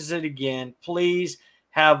watches it again, please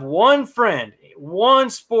have one friend, one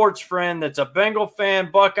sports friend that's a Bengal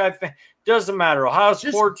fan, Buckeye fan, doesn't matter, Ohio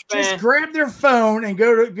sports fan. Just grab their phone and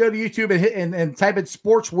go to YouTube and hit and type in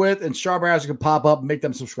Sports With, and Strawberry Ice can pop up and make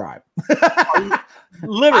them subscribe.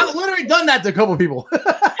 I've literally done that to a couple of people.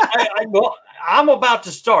 I'm about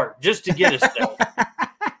to start just to get us there.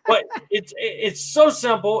 But it's so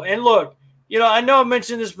simple. And look, I know I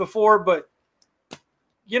mentioned this before, but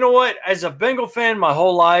you know what? As a Bengal fan my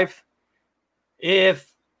whole life,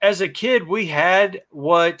 if as a kid we had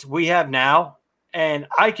what we have now, and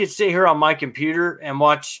I could sit here on my computer and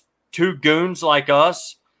watch two goons like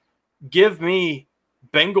us give me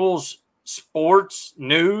Bengals sports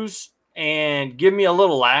news and give me a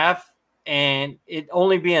little laugh, and it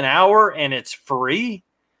only be an hour and it's free,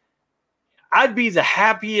 I'd be the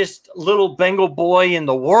happiest little Bengal boy in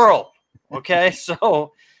the world. Okay.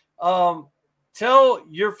 So tell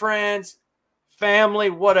your friends, family,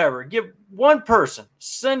 whatever, give one person,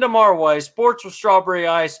 send them our way. Sports with Strawberry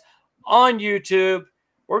Ice on YouTube.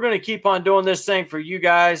 We're going to keep on doing this thing for you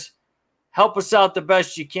guys. Help us out the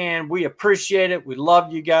best you can. We appreciate it. We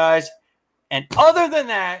love you guys. And other than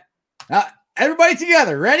that, everybody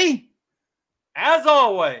together, ready? As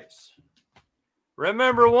always,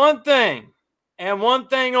 remember one thing and one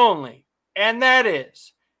thing only, and that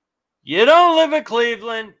is, you don't live in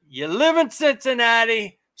Cleveland, you live in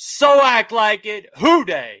Cincinnati, so act like it.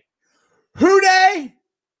 Hoo-day. Hoo-day.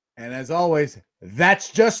 And as always, that's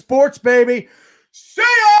just sports, baby. See ya!